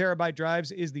 4 terabyte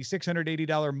drives is the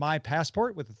 $680 My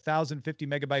Passport with 1,050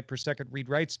 megabyte per second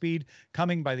read-write speed,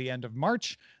 coming by the end of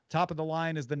March. Top of the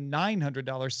line is the $900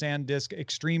 SanDisk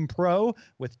Extreme Pro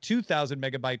with 2,000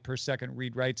 megabyte per second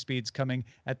read-write speeds, coming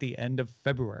at the end of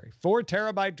February. 4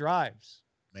 terabyte drives.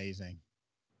 Amazing.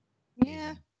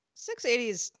 Yeah, 680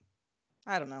 is,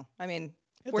 I don't know. I mean,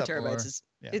 4 terabytes is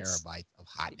terabytes of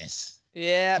hotness.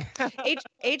 Yeah.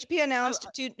 HP announced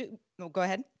go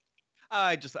ahead.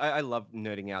 I love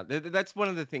nerding out. That's one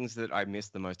of the things that I miss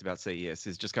the most about CES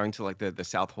is just going to like the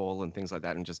South Hall and things like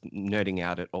that and just nerding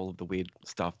out at all of the weird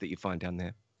stuff that you find down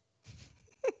there.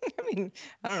 I mean,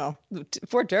 I don't know,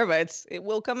 4 terabytes. It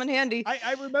will come in handy.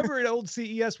 I remember at old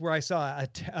CES where I saw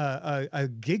a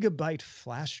gigabyte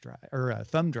flash drive or a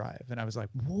thumb drive, and I was like,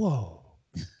 whoa.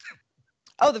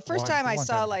 Oh, the first time I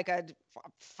saw like a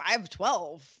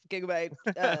 512 gigabyte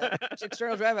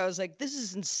external drive, I was like, this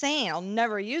is insane. I'll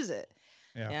never use it.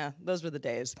 Yeah, those were the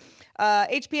days.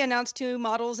 HP announced 2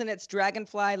 models in its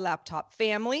Dragonfly laptop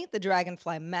family, the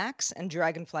Dragonfly Max and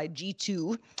Dragonfly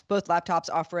G2. Both laptops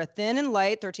offer a thin and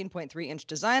light 13.3-inch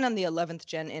design on the 11th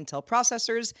gen Intel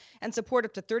processors and support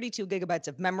up to 32 gigabytes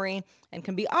of memory and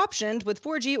can be optioned with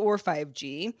 4G or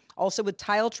 5G, also with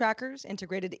tile trackers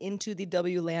integrated into the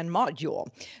WLAN module.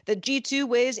 The G2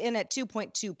 weighs in at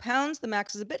 2.2 pounds. The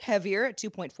Max is a bit heavier at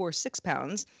 2.46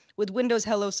 pounds. With Windows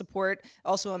Hello support,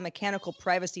 also a mechanical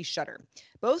privacy shutter.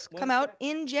 Both come out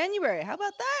in January. How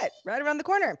about that? Right around the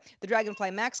corner. The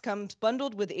Dragonfly Max comes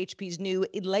bundled with HP's new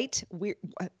Elite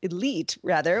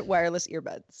wireless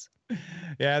earbuds.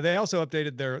 Yeah, they also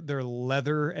updated their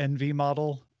leather Envy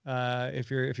model.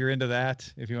 If you're into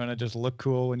that, if you want to just look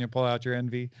cool when you pull out your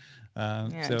Envy.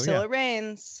 Until it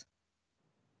rains.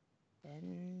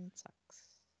 Then it sucks.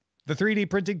 The 3D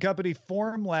printing company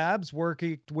Formlabs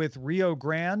working with Rio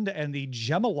Grande and the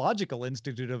Gemological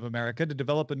Institute of America to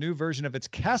develop a new version of its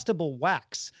castable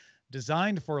wax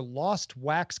designed for lost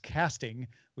wax casting,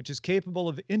 which is capable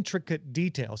of intricate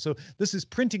detail. So this is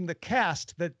printing the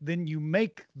cast that then you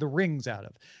make the rings out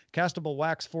of. Castable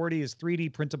Wax 40 is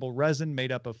 3D printable resin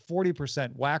made up of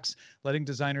 40% wax, letting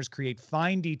designers create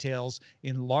fine details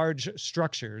in large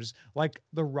structures like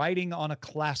the writing on a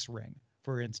class ring,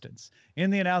 for instance.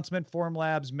 In the announcement,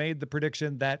 Formlabs made the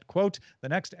prediction that, quote, the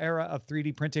next era of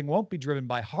 3D printing won't be driven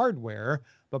by hardware,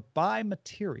 but by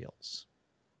materials.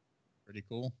 Pretty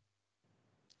cool.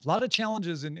 A lot of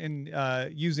challenges in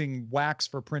using wax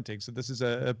for printing, so this is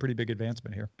a pretty big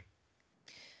advancement here.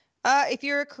 If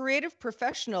you're a creative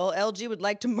professional, LG would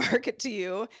like to market to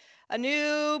you A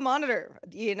new monitor.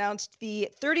 He announced the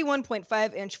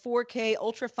 31.5-inch 4K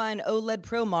ultrafine OLED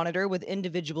Pro monitor with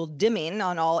individual dimming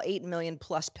on all 8 million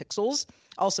plus pixels.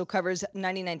 Also covers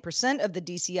 99% of the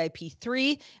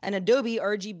DCI-P3 and Adobe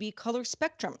RGB color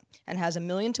spectrum and has a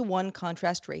 1,000,000-to-1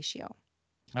 contrast ratio.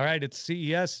 All right, it's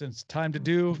CES, and it's time to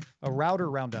do a router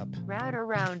roundup. Router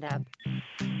roundup.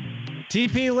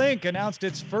 TP-Link announced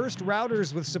its first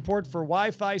routers with support for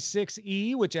Wi-Fi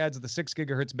 6E, which adds the 6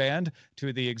 gigahertz band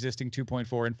to the existing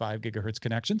 2.4 and 5 gigahertz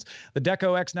connections. The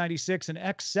Deco X96 and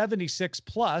X76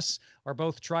 Plus are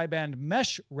both tri-band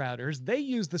mesh routers. They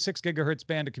use the 6 gigahertz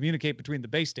band to communicate between the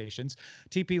base stations.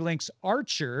 TP-Link's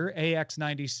Archer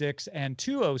AX96 and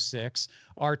 206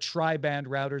 are tri-band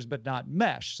routers, but not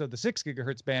mesh, so the 6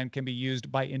 gigahertz band can be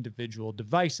used by individual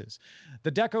devices.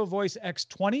 The Deco Voice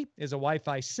X20 is a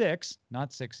Wi-Fi 6,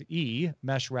 not 6E,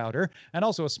 mesh router, and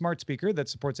also a smart speaker that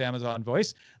supports Amazon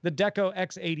Voice. The Deco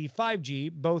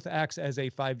X85G both acts as a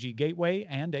 5G gateway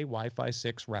and a Wi-Fi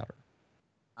 6 router.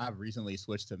 I've recently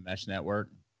switched to mesh network.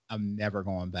 I'm never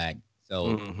going back.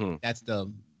 So that's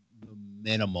the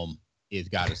minimum is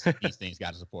these things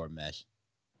got to support mesh.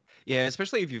 Yeah,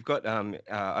 especially if you've got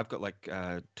I've got like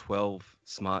 12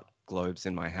 smart globes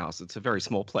in my house. It's a very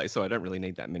small place, so I don't really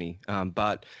need that many.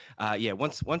 But yeah,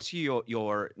 once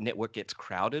your network gets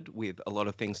crowded with a lot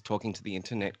of things talking to the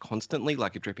internet constantly,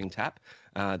 like a dripping tap,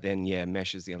 then yeah,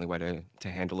 mesh is the only way to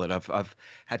handle it. I've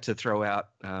had to throw out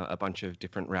a bunch of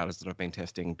different routers that I've been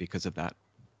testing because of that.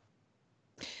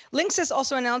 Linksys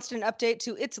also announced an update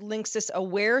to its Linksys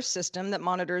Aware system that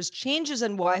monitors changes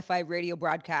in Wi-Fi radio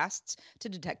broadcasts to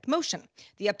detect motion.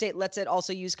 The update lets it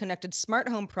also use connected smart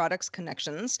home products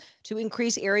connections to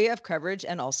increase area of coverage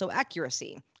and also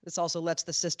accuracy. This also lets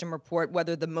the system report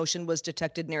whether the motion was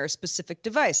detected near a specific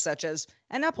device, such as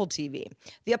an Apple TV.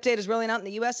 The update is rolling out in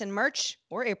the US in March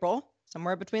or April,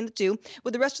 somewhere between the two,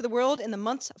 with the rest of the world in the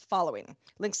months following.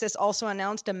 Linksys also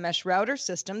announced a mesh router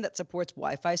system that supports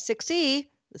Wi-Fi 6E.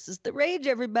 This is the rage,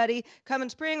 everybody. Come in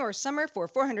spring or summer for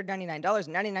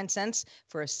 $499.99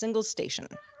 for a single station.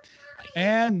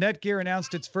 And Netgear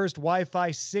announced its first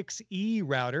Wi-Fi 6E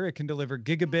router. It can deliver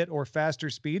gigabit or faster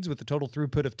speeds with a total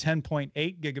throughput of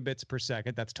 10.8 gigabits per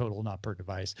second. That's total, not per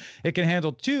device. It can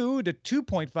handle 2 to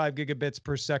 2.5 gigabits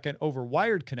per second over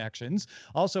wired connections.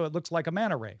 Also, it looks like a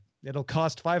manta ray. It'll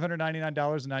cost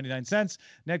 $599.99.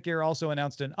 Netgear also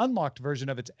announced an unlocked version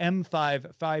of its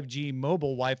M5 5G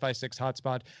mobile Wi-Fi 6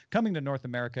 hotspot coming to North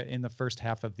America in the first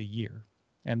half of the year.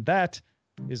 And that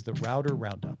is the Router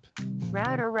Roundup.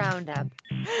 Router Roundup.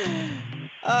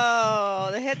 Oh,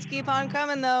 the hits keep on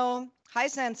coming, though.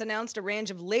 Hisense announced a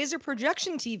range of laser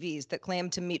projection TVs that claim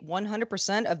to meet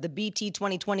 100% of the BT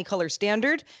 2020 color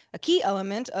standard, a key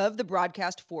element of the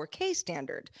broadcast 4K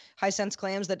standard. Hisense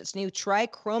claims that its new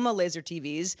trichroma laser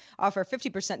TVs offer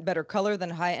 50% better color than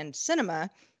high-end cinema.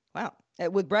 Wow.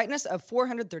 With brightness of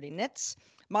 430 nits.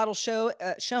 Models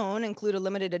shown include a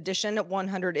limited edition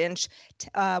 100-inch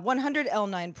 100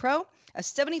 L9 Pro, a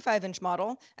 75-inch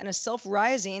model, and a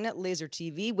self-rising laser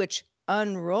TV, which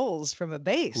unrolls from a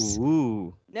base.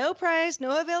 Ooh. No price,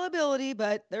 no availability,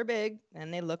 but they're big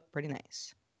and they look pretty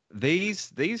nice.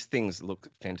 These things look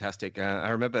fantastic. I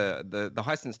remember the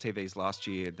Hisense TVs last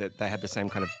year that they had the same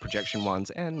kind of projection ones,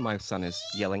 and my son is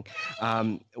yelling,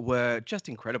 were just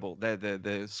incredible.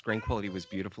 The screen quality was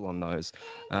beautiful on those.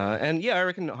 And yeah, I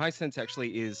reckon Hisense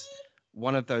actually is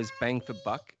one of those bang for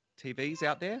buck TVs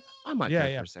out there. I might go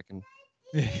for a second.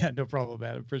 Yeah, no problem,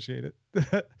 man. Appreciate it.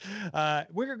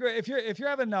 If you're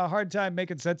having a hard time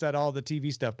making sense out of all the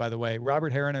TV stuff, by the way,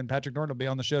 Robert Heron and Patrick Norton will be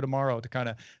on the show tomorrow to kind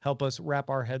of help us wrap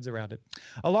our heads around it.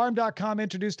 Alarm.com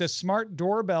introduced a smart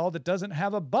doorbell that doesn't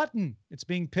have a button. It's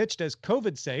being pitched as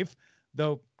COVID safe,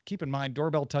 though keep in mind,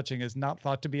 doorbell touching is not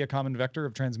thought to be a common vector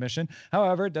of transmission.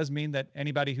 However, it does mean that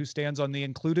anybody who stands on the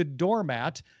included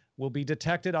doormat will be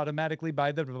detected automatically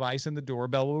by the device and the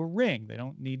doorbell will ring. They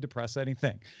don't need to press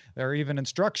anything. There are even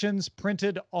instructions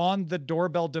printed on the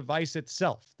doorbell device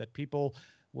itself that people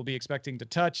will be expecting to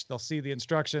touch. They'll see the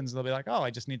instructions. They'll be like, oh, I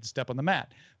just need to step on the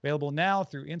mat. Available now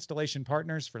through installation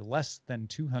partners for less than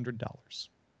 $200.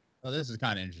 Well, this is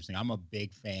kind of interesting. I'm a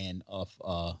big fan of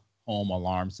home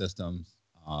alarm systems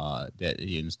that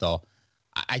you install.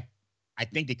 I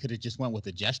think they could have just went with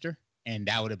a gesture. And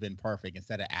that would have been perfect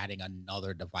instead of adding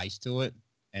another device to it,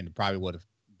 and probably would have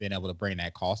been able to bring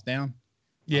that cost down.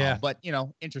 Yeah. But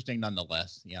interesting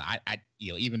nonetheless. I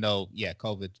even though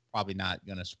COVID's probably not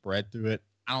going to spread through it.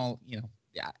 I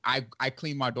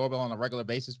clean my doorbell on a regular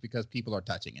basis because people are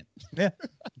touching it. Yeah,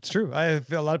 it's true. I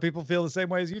feel a lot of people feel the same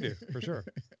way as you do, for sure.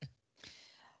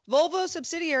 Volvo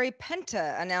subsidiary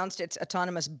Penta announced its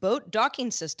autonomous boat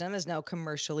docking system is now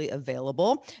commercially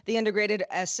available. The integrated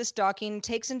assist docking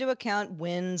takes into account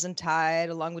winds and tide,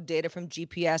 along with data from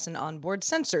GPS and onboard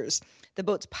sensors. The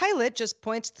boat's pilot just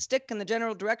points the stick in the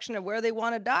general direction of where they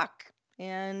want to dock,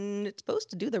 and it's supposed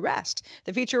to do the rest.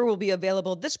 The feature will be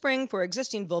available this spring for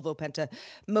existing Volvo Penta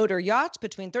motor yachts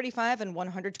between 35 and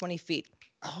 120 feet.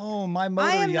 Oh, my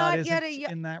motor yacht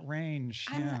isn't in that range.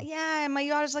 Yeah, and my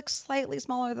yacht is like slightly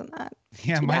smaller than that.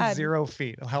 Yeah, Too mine's bad. 0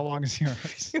 feet. How long is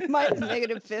yours? Mine's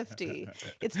negative 50.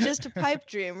 It's just a pipe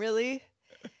dream, really.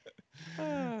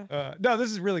 No,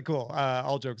 this is really cool.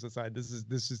 All jokes aside, this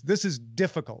is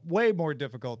difficult, way more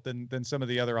difficult than some of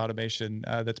the other automation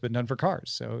that's been done for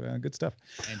cars. So good stuff.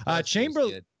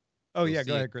 Chamberlain. Oh yeah,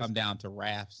 go ahead, Chris. Come down to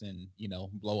rafts and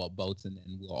blow up boats, and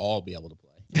then we'll all be able to play.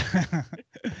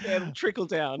 Yeah, it'll trickle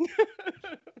down.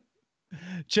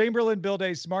 Chamberlain built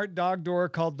a smart dog door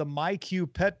called the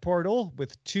MyQ Pet Portal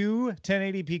with 2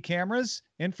 1080p cameras,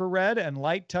 infrared and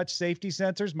light touch safety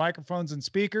sensors, microphones and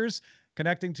speakers,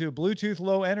 connecting to a Bluetooth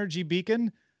low energy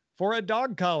beacon for a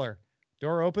dog collar.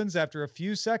 Door opens after a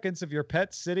few seconds of your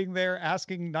pet sitting there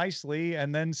asking nicely,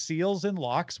 and then seals and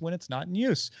locks when it's not in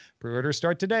use. Pre-orders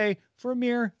start today for a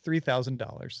mere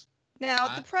 $3,000.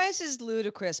 Now, the price is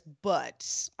ludicrous,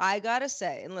 but I gotta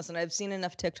say, and listen, I've seen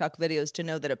enough TikTok videos to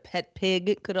know that a pet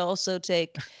pig could also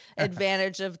take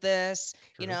advantage of this.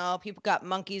 True. People got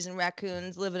monkeys and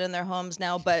raccoons living in their homes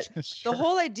now, but the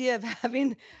whole idea of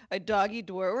having a doggy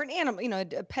door or an animal,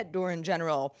 a pet door in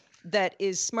general, that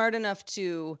is smart enough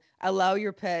to allow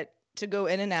your pet to go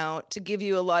in and out, to give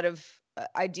you a lot of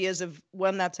ideas of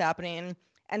when that's happening,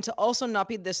 and to also not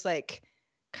be this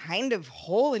kind of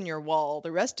hole in your wall the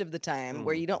rest of the time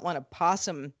where you don't want a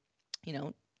possum,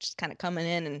 just kind of coming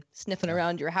in and sniffing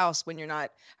around your house when you're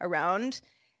not around.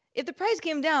 If the price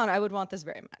came down, I would want this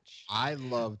very much. I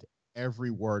loved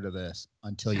every word of this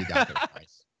until you got the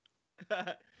price.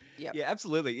 Yep. Yeah,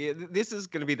 absolutely. Yeah, this is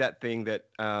going to be that thing that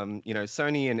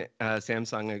Sony and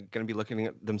Samsung are going to be looking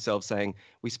at themselves saying,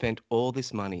 we spent all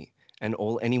this money and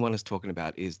all anyone is talking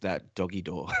about is that doggy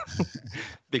door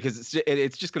because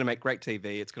it's just going to make great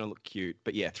TV. It's going to look cute.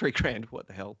 But yeah, $3,000. What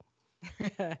the hell?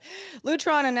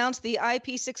 Lutron announced the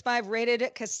IP65 rated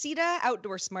Casita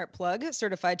outdoor smart plug,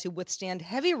 certified to withstand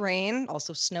heavy rain,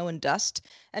 also snow and dust,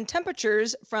 and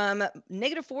temperatures from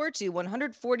 -4 to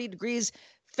 140 degrees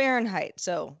Fahrenheit.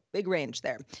 So big range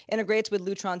there. Integrates with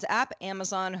Lutron's app,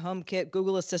 Amazon, HomeKit,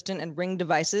 Google Assistant, and Ring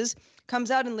devices. Comes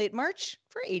out in late March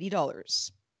for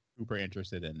 $80. Super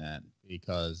interested in that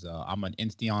because I'm an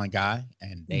Insteon guy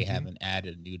and they haven't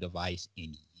added a new device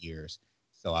in years.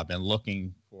 So I've been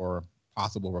looking for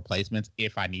possible replacements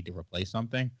if I need to replace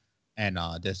something. And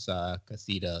this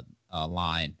Casita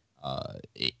line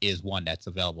is one that's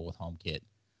available with HomeKit.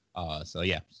 So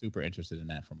yeah, super interested in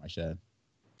that for my shed.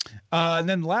 And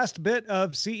then last bit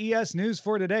of CES news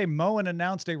for today. Moen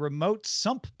announced a remote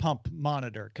sump pump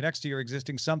monitor. Connects to your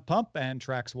existing sump pump and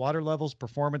tracks water levels,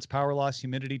 performance, power loss,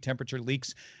 humidity, temperature,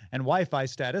 leaks, and Wi-Fi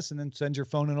status, and then sends your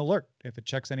phone an alert if it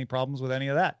checks any problems with any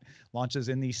of that. Launches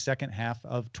in the second half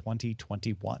of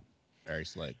 2021. Very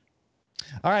slick.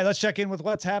 All right, let's check in with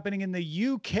what's happening in the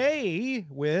UK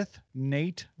with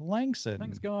Nate Langson.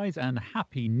 Thanks, guys, and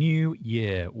Happy New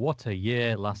Year. What a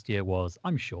year last year was.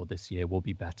 I'm sure this year will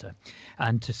be better.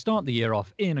 And to start the year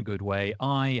off in a good way,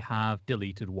 I have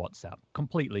deleted WhatsApp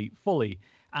completely, fully.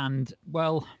 And,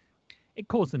 well, it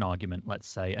caused an argument, let's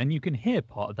say. And you can hear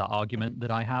part of that argument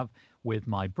that I have with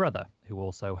my brother, who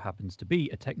also happens to be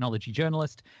a technology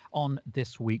journalist, on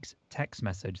this week's text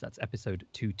message. That's episode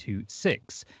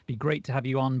 226. Be great to have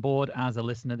you on board as a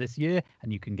listener this year,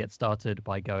 and you can get started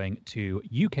by going to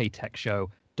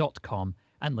uktechshow.com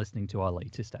and listening to our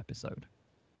latest episode.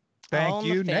 Thank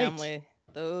you, family. Nate.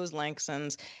 Those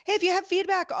Langsons. Hey, if you have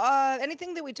feedback,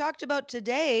 anything that we talked about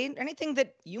today, anything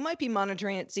that you might be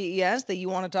monitoring at CES that you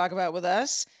want to talk about with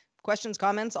us, questions,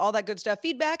 comments, all that good stuff,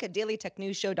 feedback at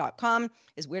dailytechnewsshow.com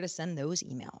is where to send those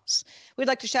emails. We'd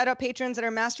like to shout out patrons at our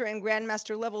master and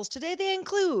grandmaster levels. Today they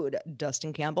include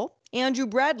Dustin Campbell, Andrew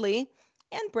Bradley,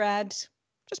 and Brad.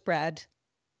 Just Brad.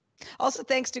 Also,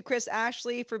 thanks to Chris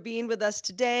Ashley for being with us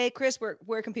today. Chris,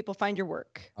 where can people find your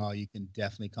work? You can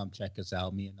definitely come check us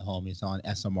out. Me and the homies on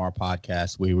SMR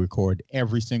Podcast. We record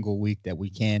every single week that we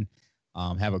can.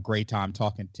 Have a great time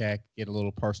talking tech, get a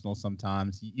little personal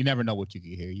sometimes. You never know what you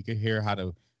can hear. You can hear how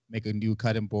to make a new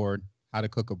cutting board, how to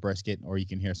cook a brisket, or you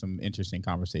can hear some interesting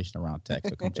conversation around tech.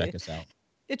 So come check us out.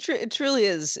 It truly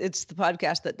is. It's the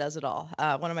podcast that does it all.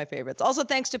 One of my favorites. Also,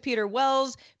 thanks to Peter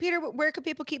Wells. Peter, where can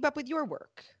people keep up with your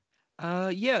work?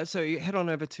 Yeah, so you head on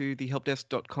over to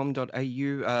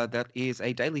thehelpdesk.com.au. That is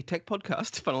a daily tech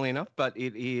podcast, funnily enough, but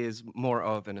it is more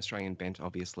of an Australian bent,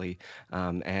 obviously.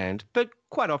 But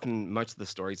quite often, most of the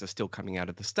stories are still coming out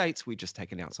of the States. We just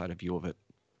take an outsider view of it.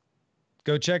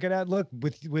 Go check it out. Look,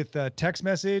 with text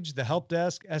message, the help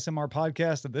desk, SMR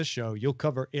podcast, and this show, you'll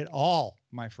cover it all,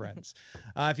 my friends.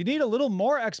 If you need a little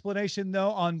more explanation,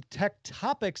 though, on tech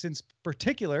topics in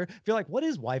particular, if you're like, what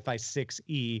is Wi-Fi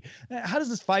 6E? How does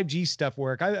this 5G stuff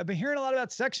work? I've been hearing a lot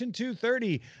about Section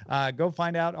 230. Go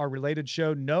find out our related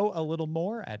show, Know a Little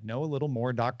More, at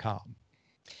knowalittlemore.com.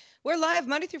 We're live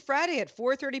Monday through Friday at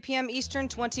 4:30 p.m. Eastern,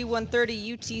 21:30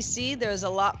 UTC. There's a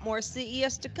lot more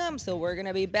CES to come, so we're going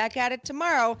to be back at it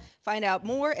tomorrow. Find out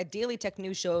more at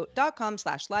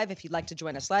dailytechnewsshow.com/live if you'd like to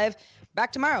join us live.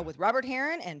 Back tomorrow with Robert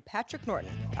Heron and Patrick Norton.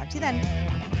 Talk to you then.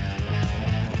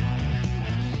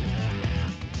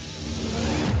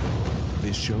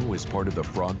 This show is part of the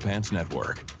Frog Pants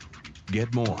Network.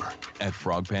 Get more at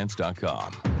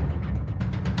frogpants.com.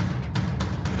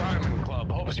 Diamond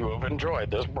Club hopes you have enjoyed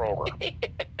this program.